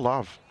 4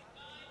 love.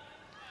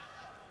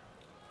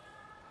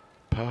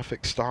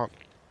 Perfect start.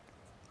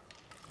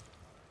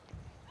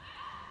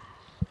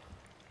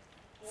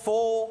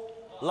 4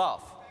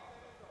 love.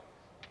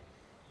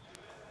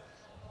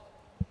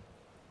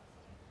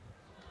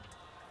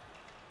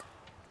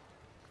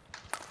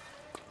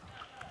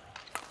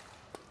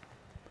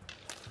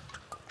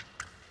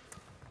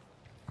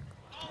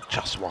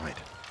 Just wide.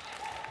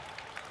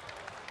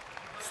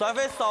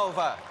 Service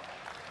over.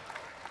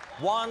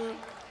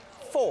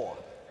 1-4.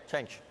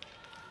 Change.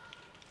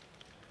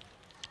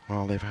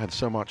 Well, they've had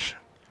so much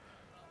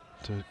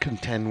to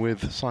contend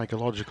with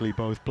psychologically,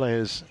 both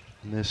players,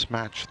 in this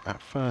match.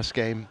 That first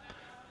game,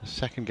 the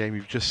second game,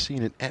 you've just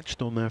seen it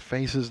etched on their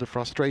faces, the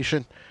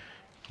frustration.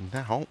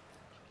 Now,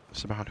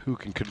 it's about who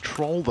can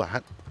control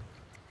that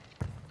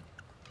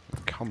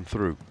and come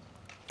through.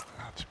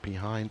 That's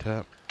behind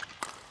her.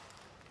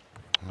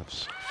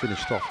 That's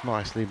finished off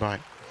nicely by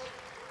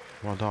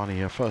Wardani,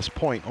 her first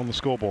point on the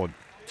scoreboard.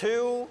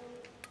 2-4.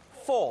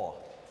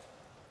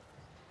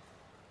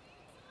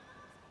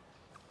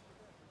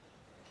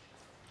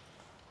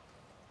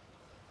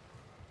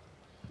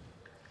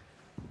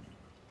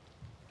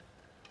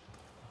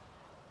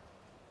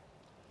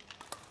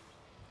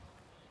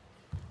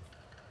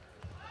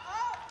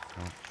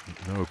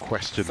 No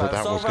question that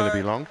that was going to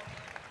be long.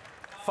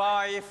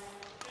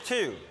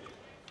 5-2.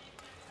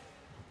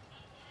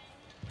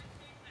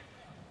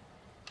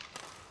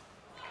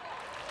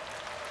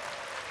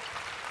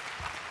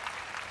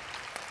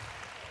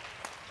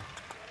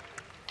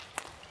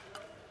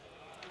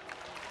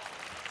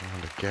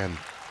 And again.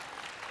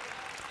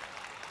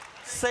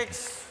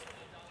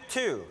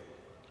 6-2.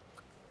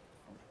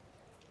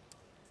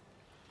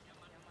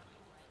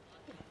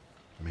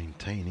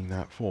 Maintaining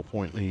that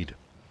 4-point lead.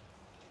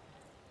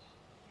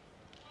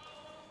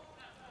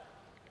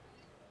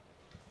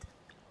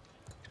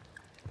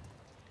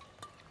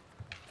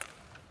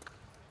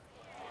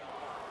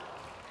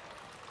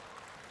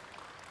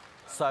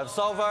 Serves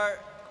over.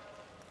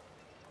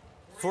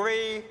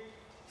 3-6.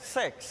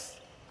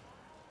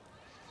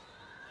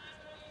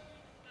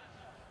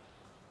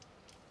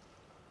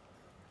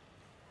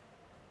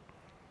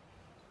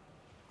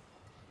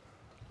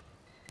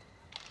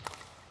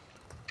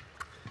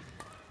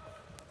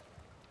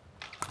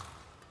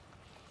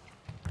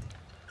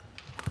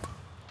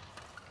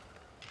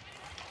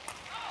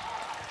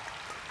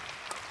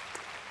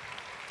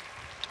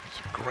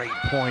 Great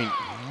point.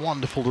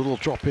 Wonderful little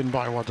drop in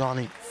by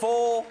Wardani.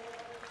 4-6.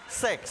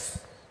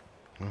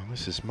 Well,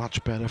 this is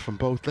much better from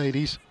both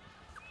ladies.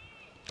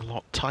 A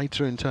lot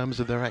tighter in terms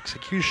of their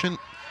execution.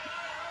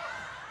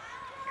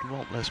 A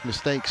lot less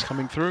mistakes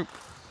coming through.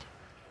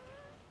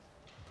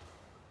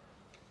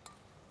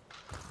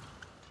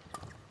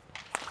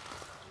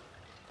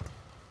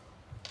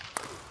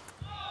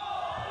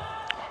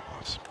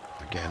 That's,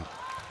 again,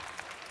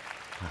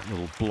 That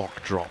little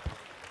block drop.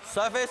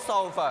 Service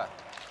over.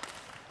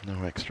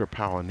 No extra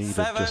power needed,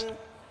 just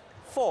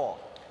 7-4.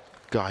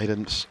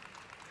 guidance.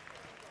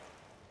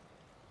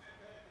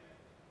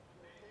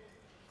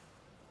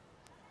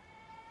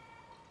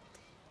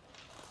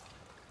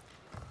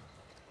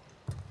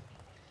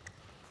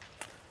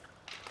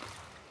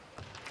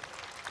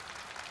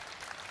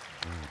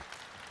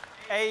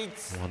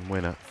 One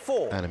winner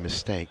 4. and a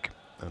mistake,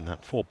 and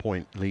that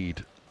 4-point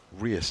lead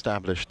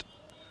re-established.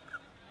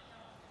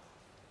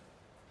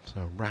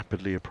 So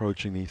rapidly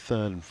approaching the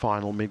third and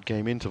final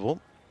mid-game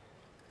interval.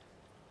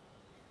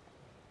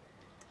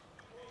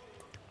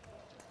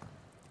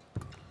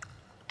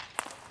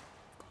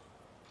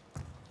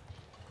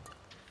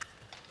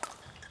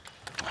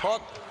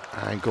 Hot.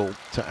 Angle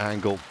to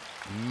angle.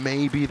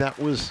 Maybe that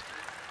was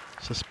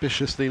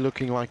suspiciously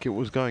looking like it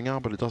was going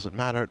out, but it doesn't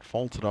matter. It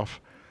faulted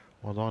off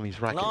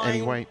Wardani's racket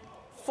anyway.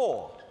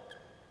 9-4.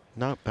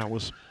 No, that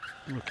was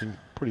looking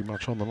pretty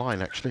much on the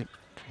line, actually,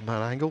 from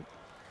that angle.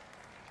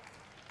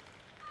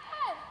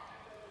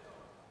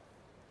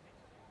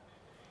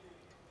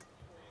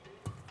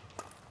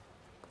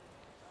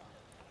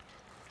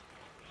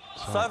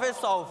 So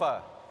Service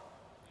over.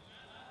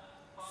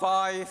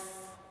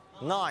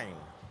 5-9.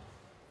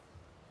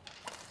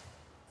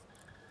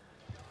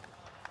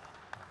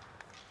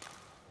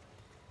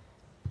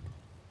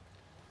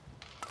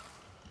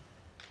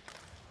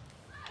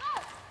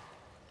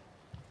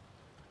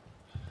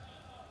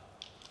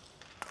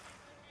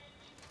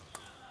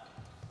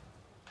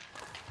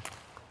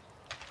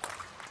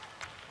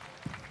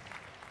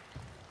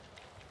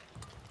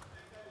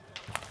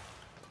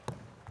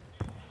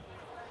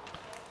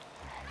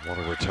 what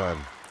a return.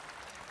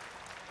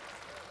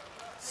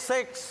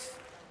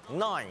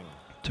 6-9.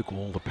 Took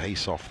all the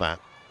pace off that.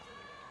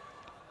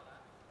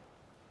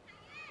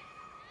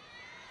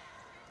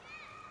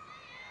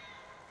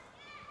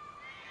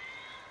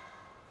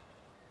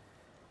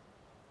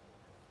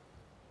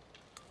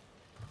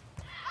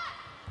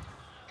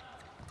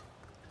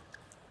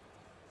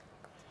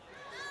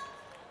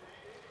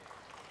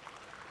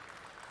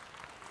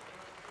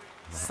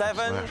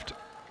 Left.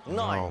 7-9.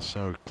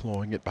 Also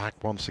clawing it back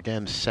once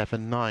again,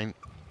 7-9.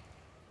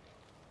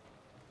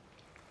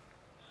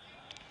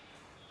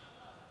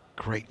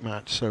 Great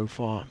match so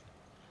far.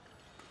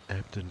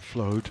 Ebbed and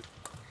flowed.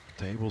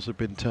 Tables have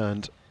been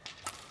turned.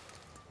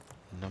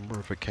 A number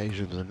of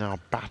occasions, and now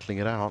battling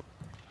it out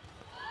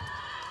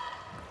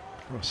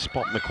for a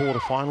spot in the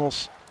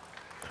quarterfinals.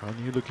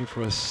 Hanyu looking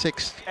for a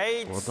 6th.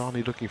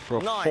 Wardani looking for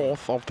a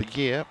 4th of the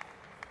year.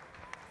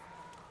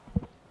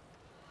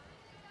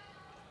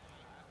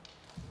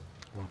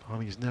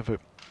 Wardani's never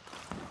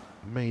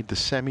made the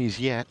semis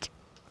yet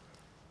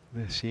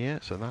this year,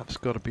 so that's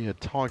got to be a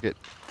target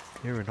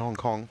here in Hong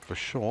Kong for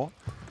sure.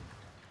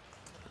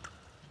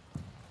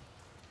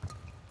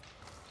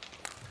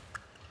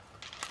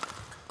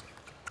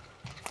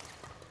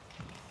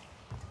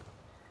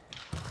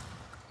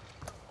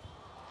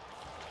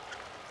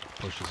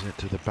 Pushes it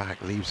to the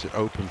back, leaves it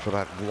open for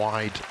that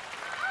wide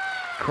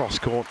cross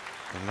court,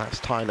 and that's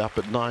tied up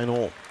at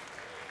 9-all.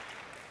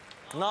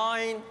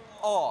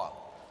 9-all.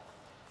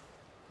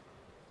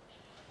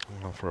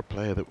 Well, for a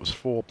player that was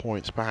 4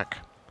 points back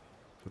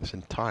for this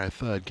entire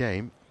third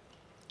game,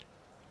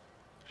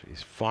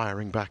 she's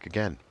firing back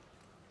again.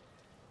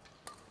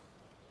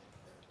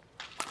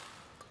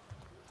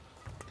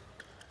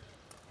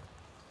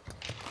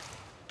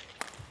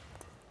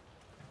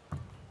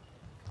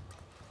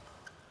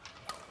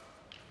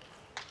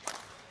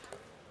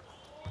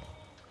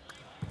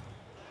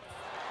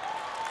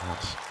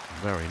 That's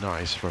very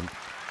nice from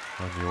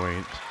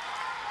Hanyu.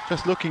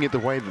 Just looking at the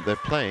way that they're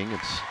playing,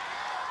 it's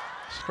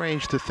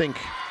strange to think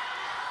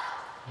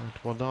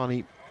that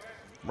Wardani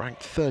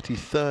ranked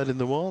 33rd in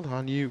the world,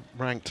 Hanyu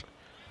ranked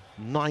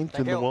 9th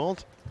in the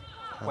world.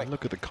 And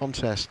look at the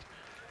contest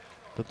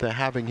that they're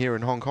having here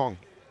in Hong Kong.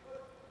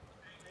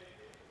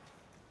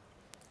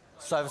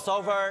 Service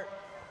over.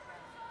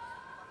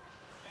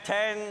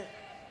 10-9.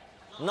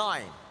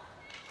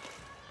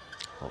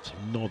 Lots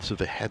of nods of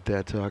the head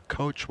there to her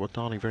coach.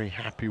 Wardani very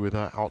happy with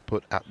her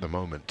output at the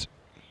moment.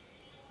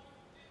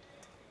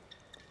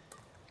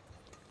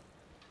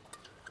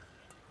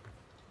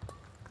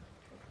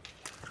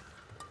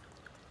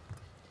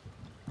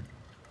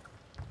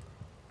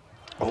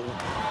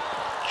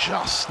 Oh,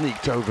 just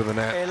sneaked over the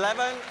net.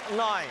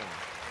 11-9.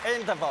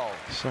 Interval.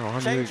 So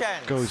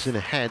Hanyu goes in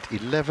ahead,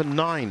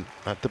 11-9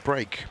 at the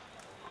break.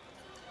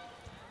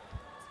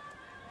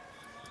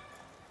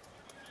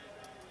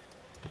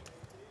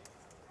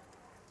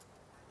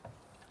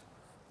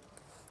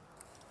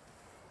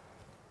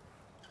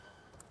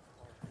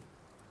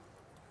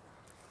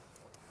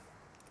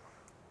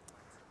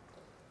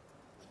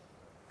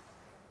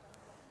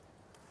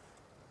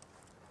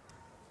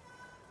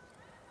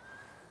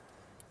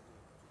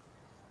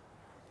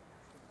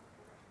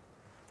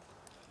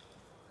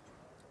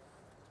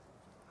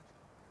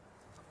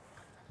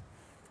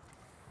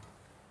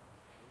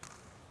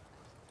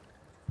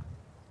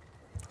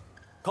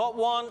 Court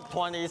 1,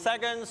 20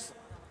 seconds.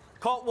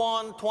 Court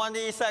 1,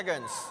 20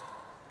 seconds.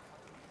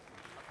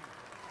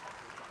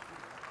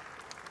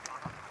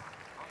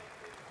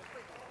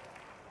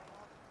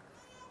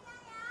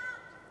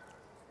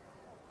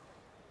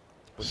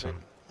 So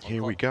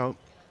here we go.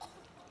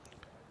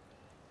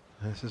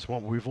 This is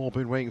what we've all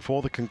been waiting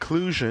for, the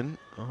conclusion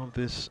of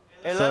this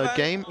third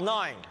game.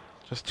 11-9.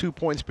 Just 2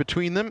 points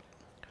between them,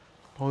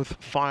 both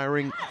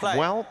firing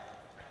well.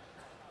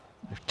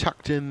 They've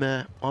tucked in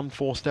their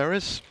unforced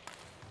errors,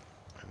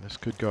 and this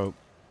could go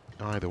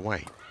either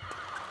way.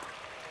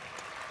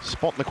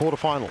 Spot in the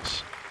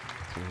quarterfinals.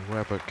 So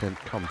whoever can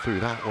come through.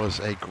 That was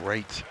a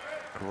great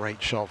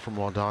shot from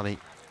Wardani.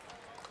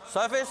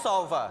 Service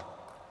over.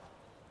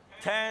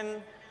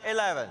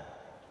 10-11.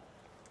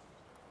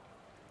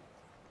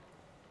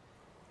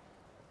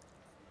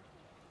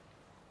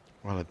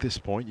 Well, at this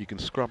point, you can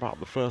scrub out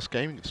the first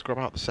game, you can scrub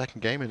out the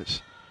second game, and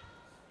it's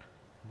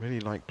really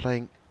like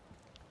playing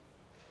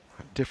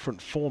a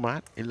different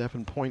format,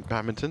 11-point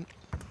badminton.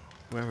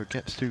 Whoever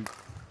gets to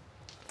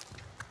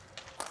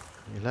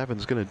 11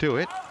 is going to do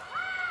it.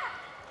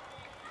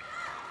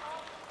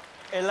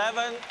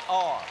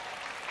 11-all.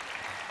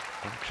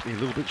 Actually, a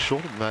little bit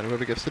shorter than that.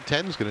 Whoever gets to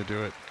 10 is going to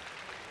do it.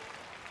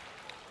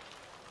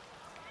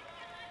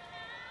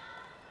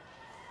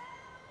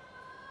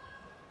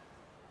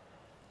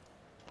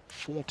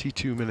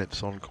 "42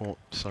 minutes on court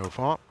so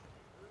far."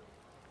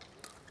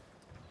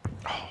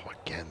 Oh,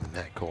 again, the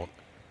net court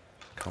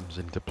comes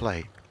into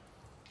play.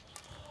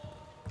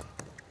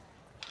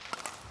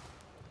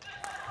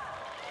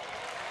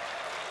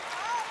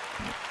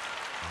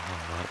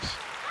 Oh, that's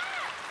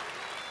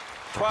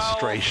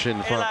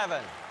frustration for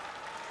 11.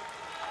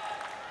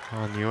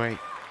 Anyway,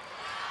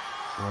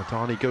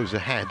 Wardani goes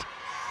ahead.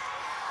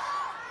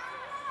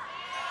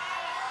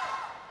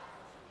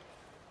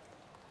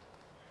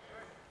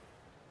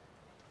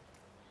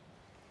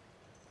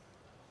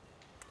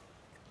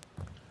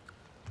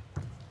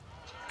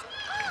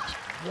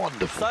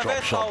 Wonderful drop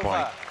Service shot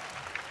by over.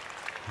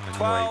 Anyway.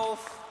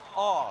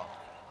 12-all.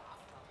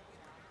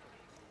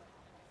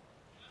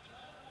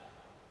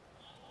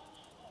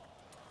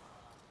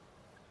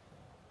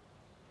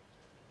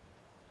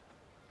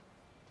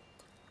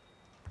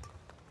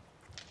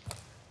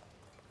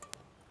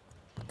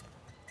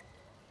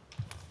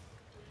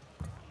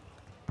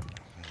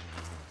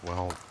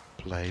 Well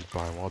played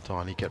by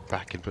Wardani. Get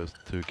back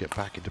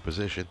into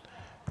position.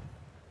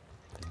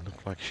 It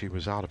looked like she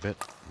was out of it.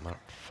 On that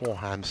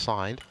forehand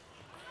side.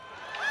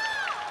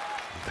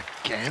 And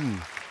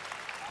again,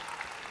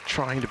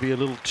 trying to be a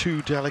little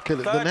too delicate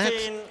at the net.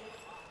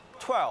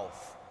 13-12.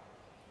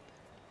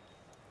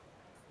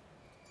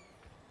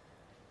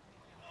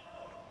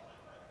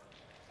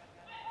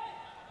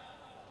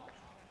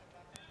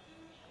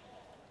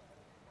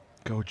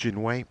 Go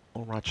Jinwei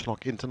or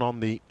Ratchlok Inton on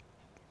the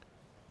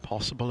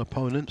possible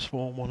opponents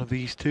for one of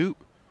these two.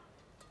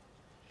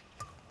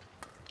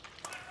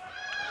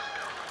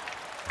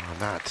 And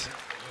that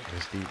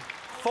is the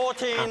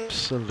 14-12.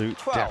 absolute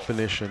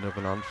definition of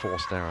an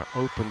unforced error.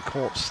 Open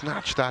court,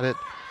 snatched at it,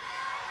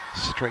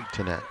 straight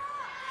to net.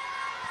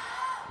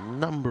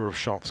 Number of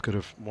shots could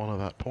have won at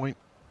that point.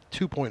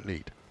 2-point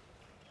lead.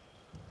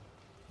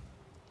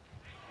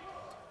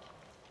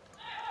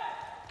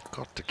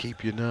 Got to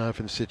keep your nerve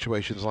in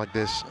situations like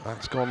this.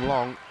 That's gone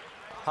long.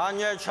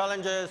 Hanya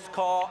challenges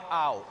call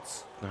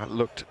out. That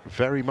looked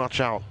very much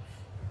out.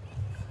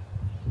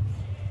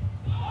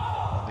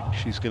 I think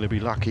she's going to be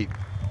lucky.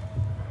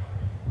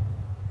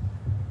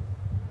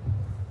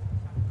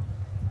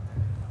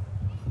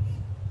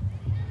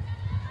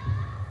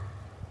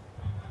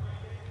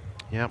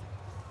 Yep.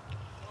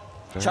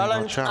 Very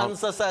Challenge much out.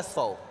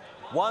 unsuccessful.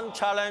 One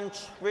challenge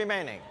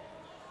remaining.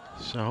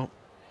 So,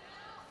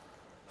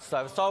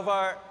 Service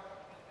over.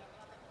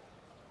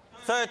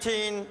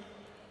 13-14.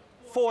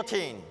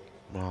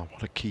 wow,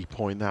 what a key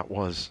point that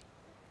was.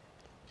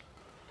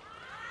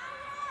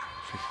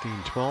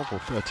 15-12 or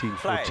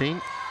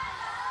 13-14.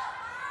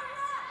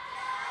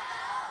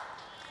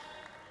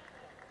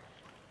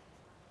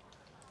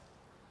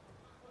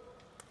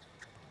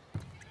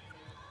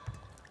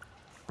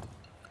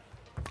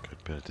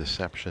 Good bit of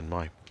deception,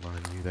 I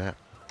knew that.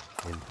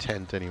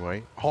 Intent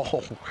anyway.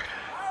 Oh,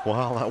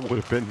 wow, that would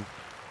have been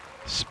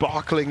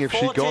sparkling if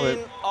she got it.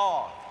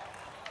 14-all.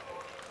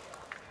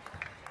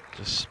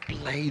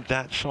 Displayed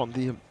that shot on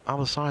the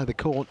other side of the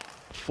court.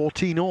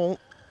 14-all.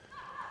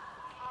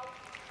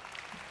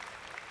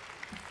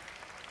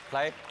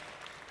 Play.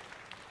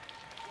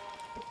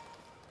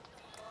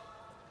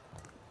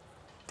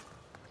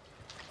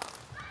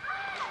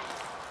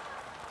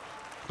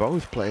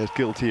 Both players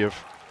guilty of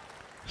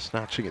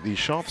snatching at these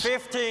shots.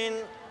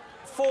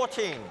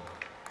 15-14.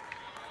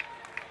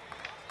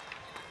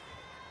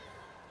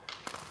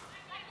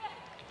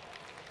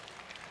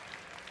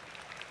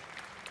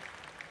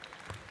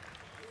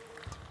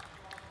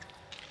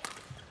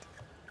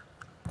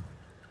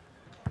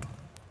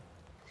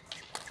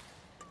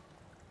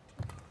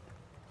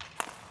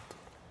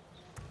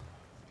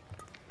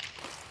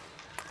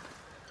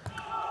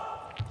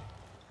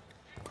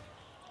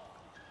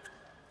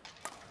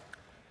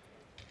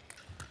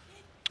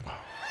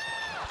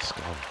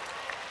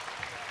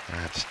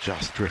 That's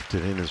just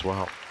drifted in as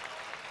well.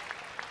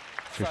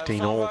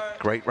 15-all,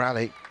 great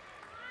rally.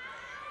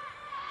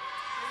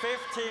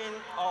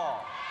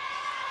 15-all.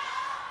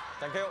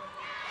 Thank you.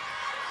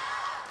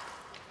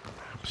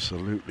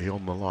 Absolutely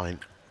on the line.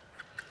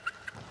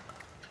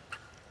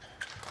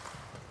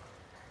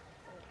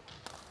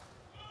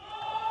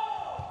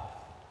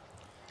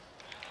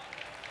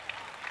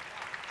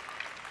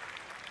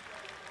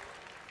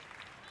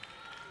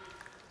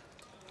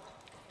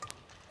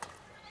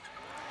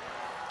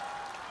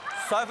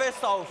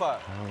 Service over.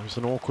 Oh, it was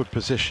an awkward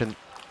position.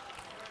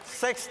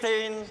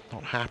 16.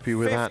 Not happy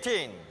with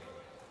 15. that.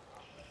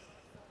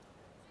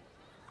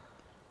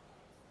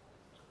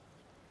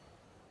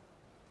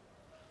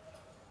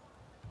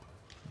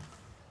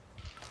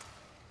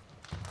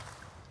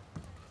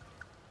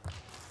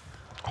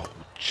 Oh,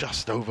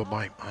 just over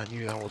my. I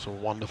knew that was a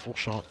wonderful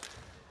shot.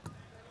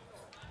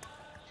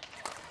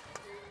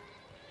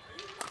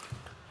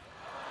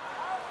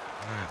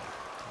 Man,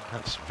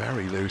 that's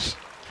very loose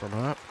from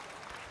her.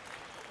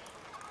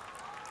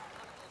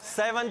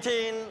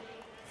 17,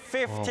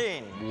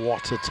 15. Oh,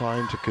 what a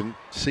time to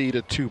concede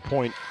a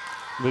 2-point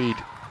lead.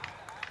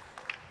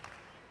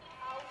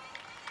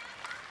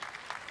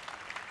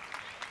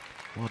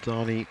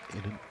 Wardani in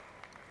a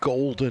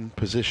golden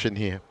position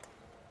here.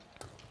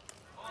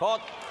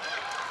 Hot.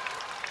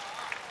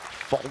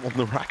 Fall on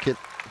the racket.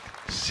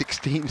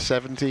 16,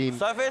 17.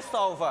 Service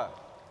over.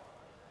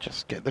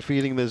 Just get the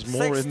feeling there's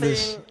more 16, in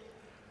this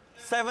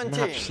 17.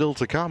 match still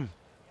to come.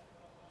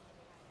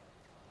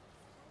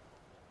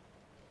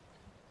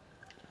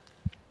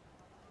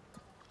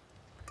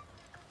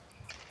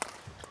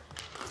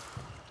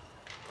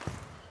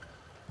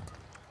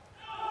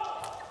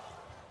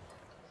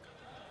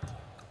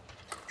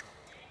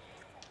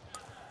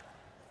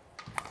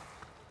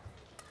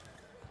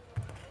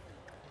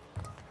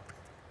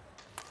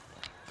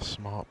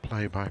 Smart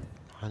play by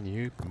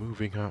Hanyu,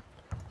 moving her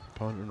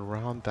opponent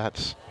around.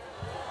 That's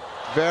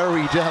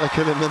very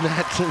delicate in the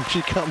net, and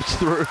she comes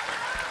through.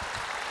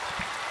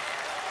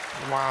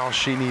 Wow,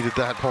 she needed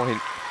that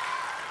point.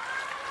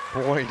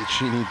 Boy, did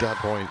she need that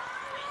point.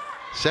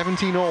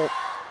 17 all.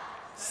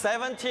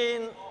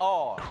 17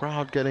 all.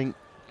 Crowd getting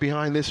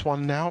behind this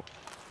one now.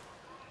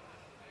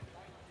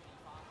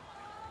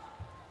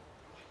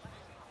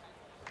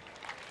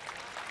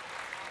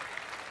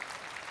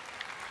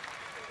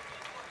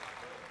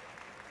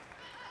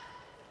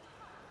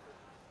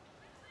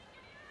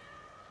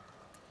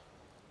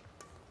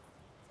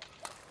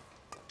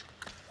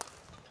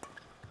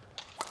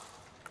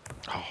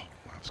 Oh,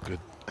 that's good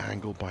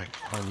angle by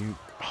Hanyu.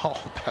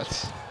 Oh,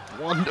 that's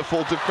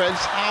wonderful defense.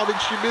 How did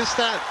she miss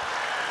that?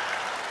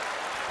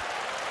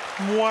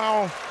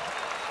 Wow.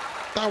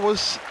 That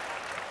was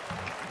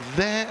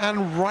there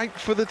and right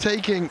for the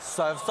taking.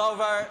 Serves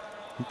over.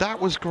 That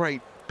was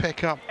great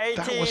pickup. 18,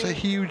 that was a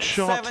huge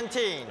shot.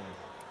 17.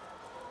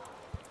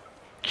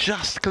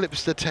 Just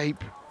clips the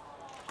tape.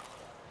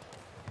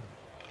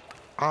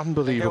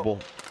 Unbelievable.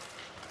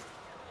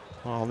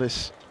 Well,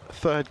 this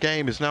third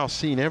game has now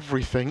seen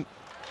everything.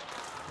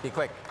 Be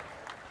quick.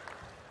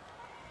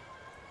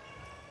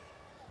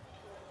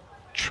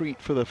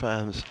 Treat for the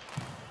fans.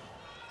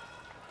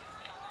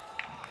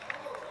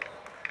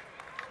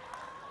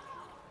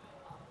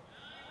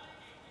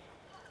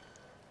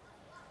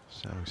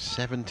 So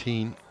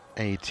 17,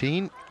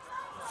 18.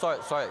 Sorry.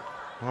 Oh,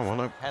 well,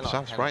 no, Hang on,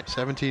 sounds hang right. on.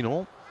 17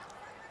 all.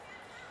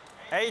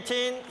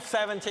 18,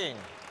 17.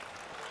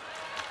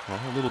 Well,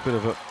 a little bit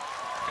of a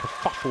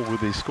kerfuffle with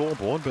the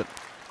scoreboard, but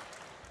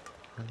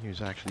he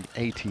was actually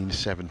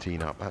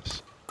 18-17 up.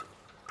 That's the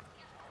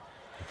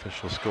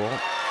official score.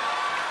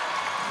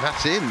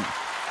 That's in.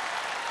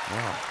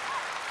 Wow.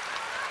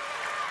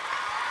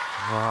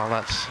 Wow,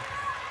 that's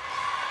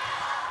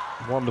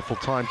a wonderful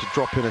time to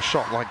drop in a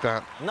shot like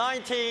that.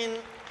 19,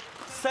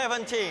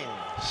 17.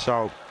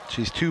 So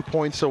she's 2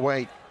 points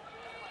away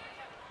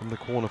from the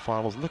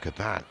quarterfinals. Look at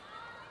that.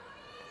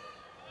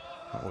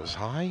 That was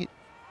high.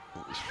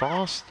 It was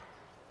fast.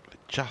 But it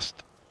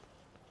just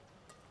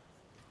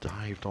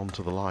dived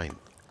onto the line.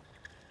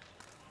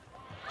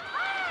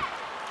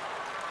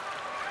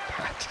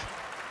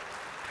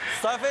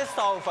 Service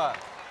over.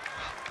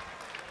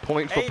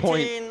 Point for 18,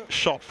 point,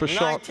 shot for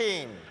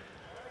 19. shot,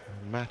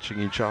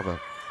 matching each other.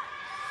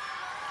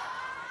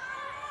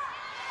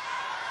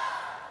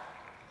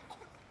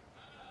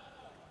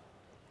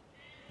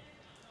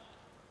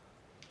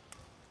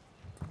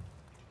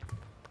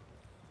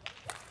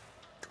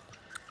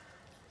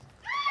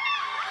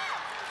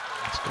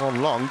 It's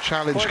gone long,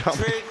 challenge coming.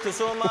 Putri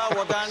Kusuma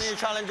Wardani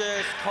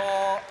challenges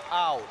call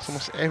out. It's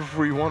almost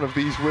every one of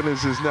these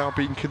winners is now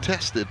being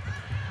contested.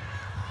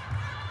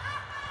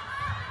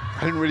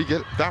 I didn't really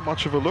get that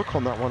much of a look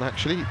on that one,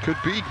 actually. It could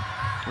be.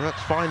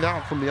 Let's find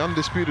out from the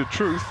undisputed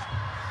truth.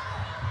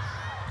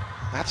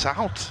 That's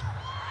out.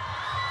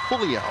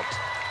 Fully out.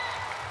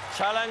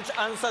 Challenge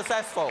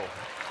unsuccessful.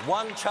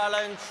 One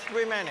challenge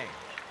remaining.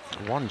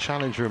 One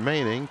challenge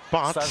remaining,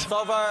 but Serves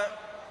over.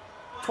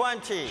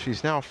 20.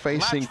 she's now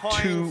facing Match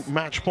two points,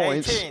 match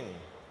points. 18.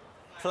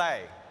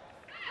 Play.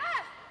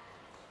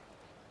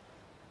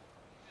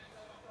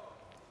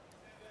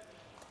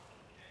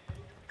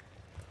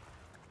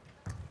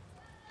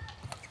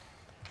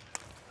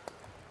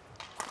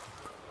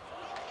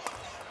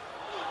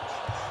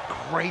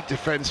 Great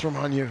defense from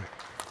Hanyu.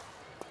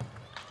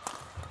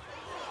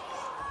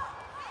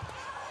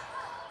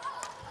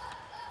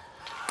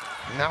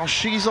 Now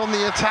she's on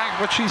the attack,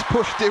 but she's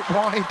pushed it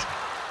wide.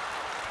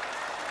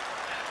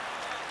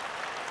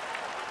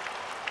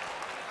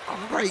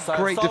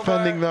 Great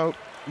defending though.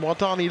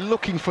 Wardani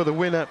looking for the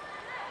winner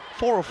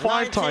 4 or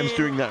 5 times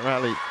during that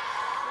rally.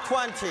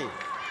 20.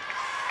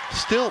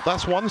 Still,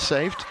 that's one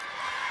saved.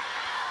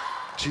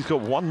 She's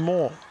got one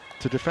more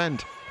to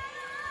defend.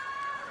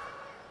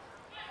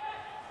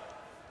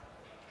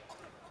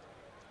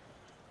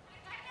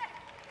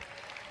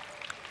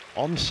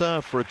 On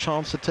serve for a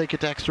chance to take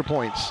it to extra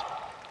points.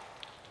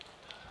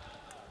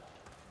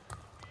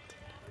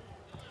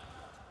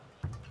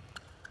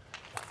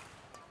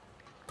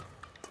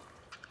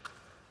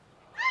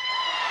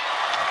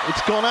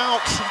 It's gone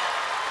out.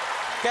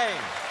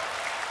 Game.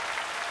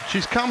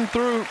 She's come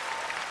through.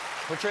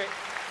 Putri.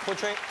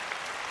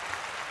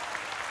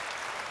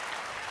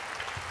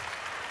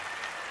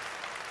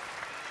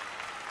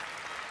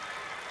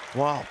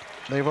 Wow,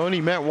 they've only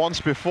met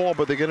once before,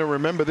 but they're going to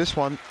remember this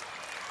one.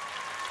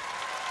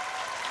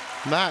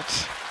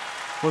 That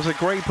was a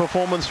great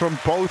performance from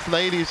both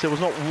ladies. There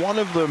was not one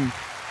of them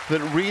that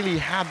really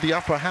had the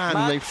upper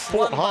hand. They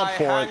fought hard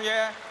for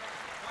it.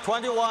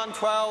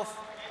 21-12,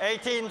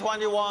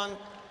 18-21,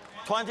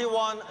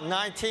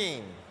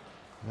 21-19.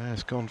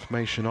 There's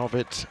confirmation of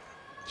it.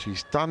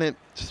 She's done it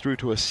through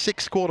to a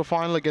 6th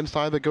quarterfinal against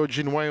either Go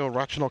Jinwei or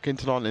Ratchanok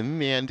Intanon. And in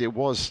the end, it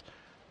was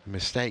a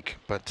mistake.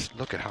 But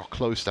look at how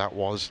close that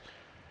was.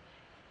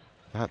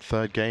 That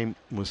third game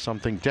was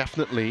something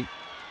definitely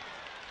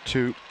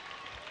to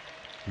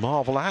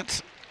marvel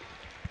at.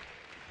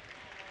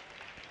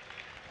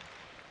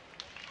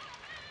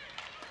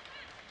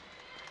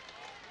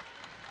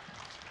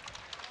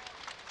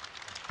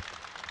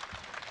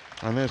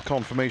 And there's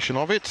confirmation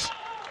of it.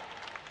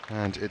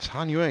 And it's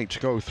Han Yue to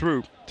go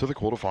through to the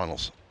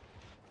quarterfinals.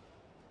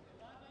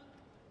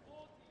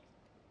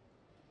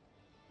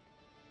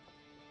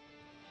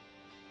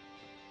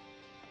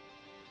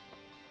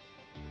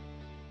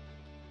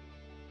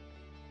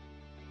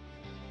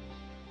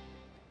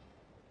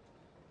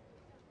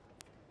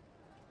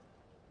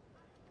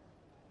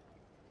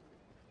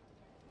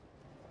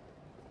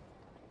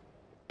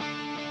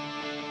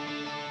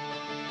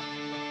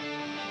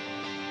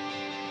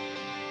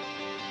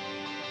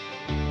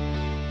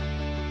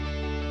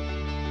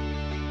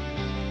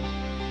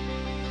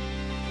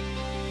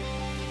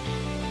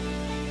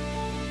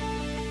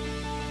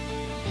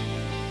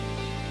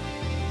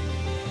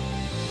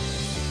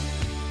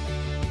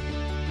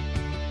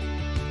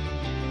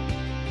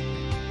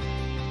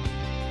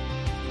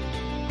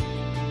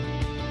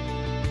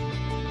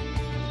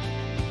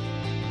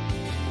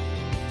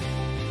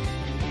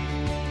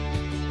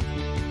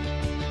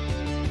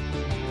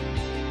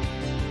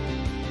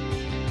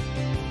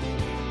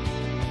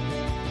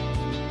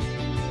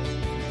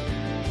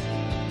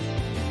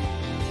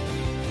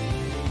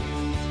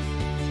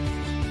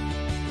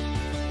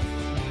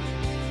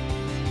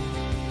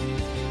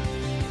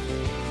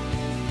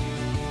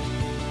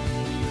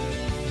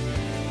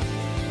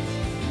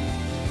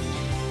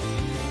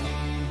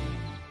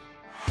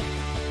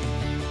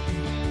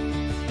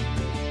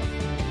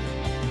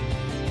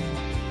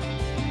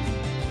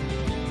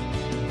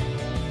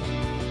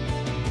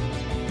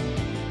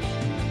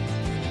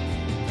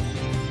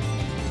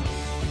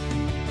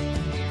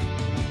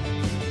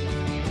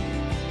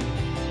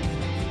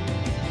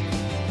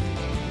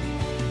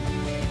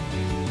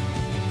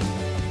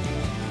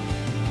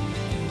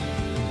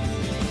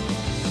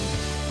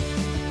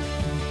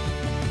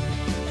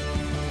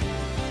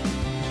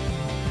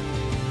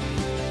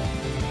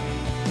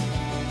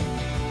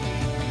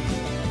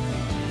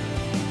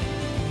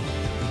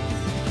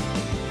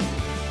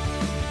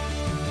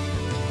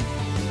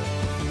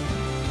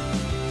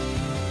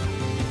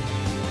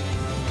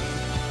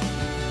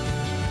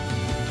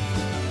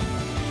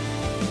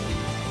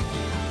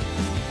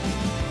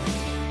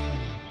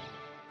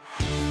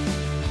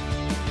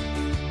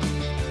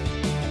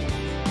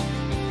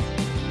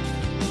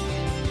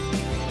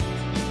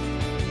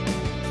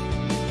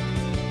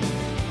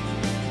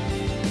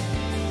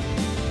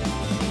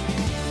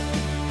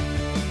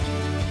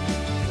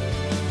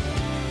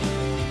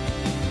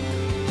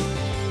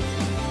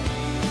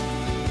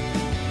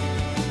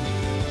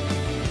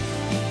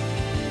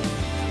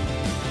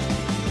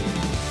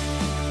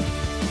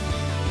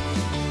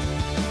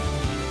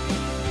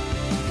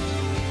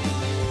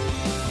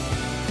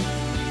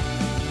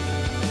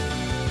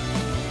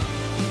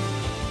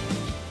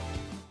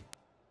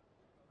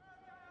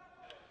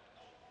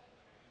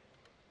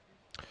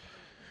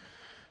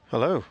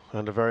 Hello,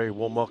 and a very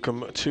warm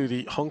welcome to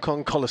the Hong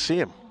Kong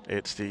Coliseum.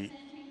 It's the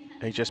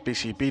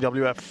HSBC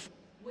BWF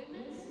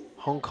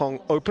Hong Kong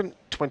Open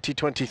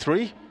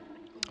 2023.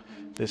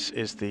 This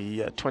is the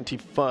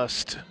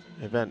 21st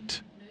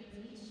event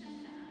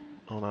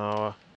on our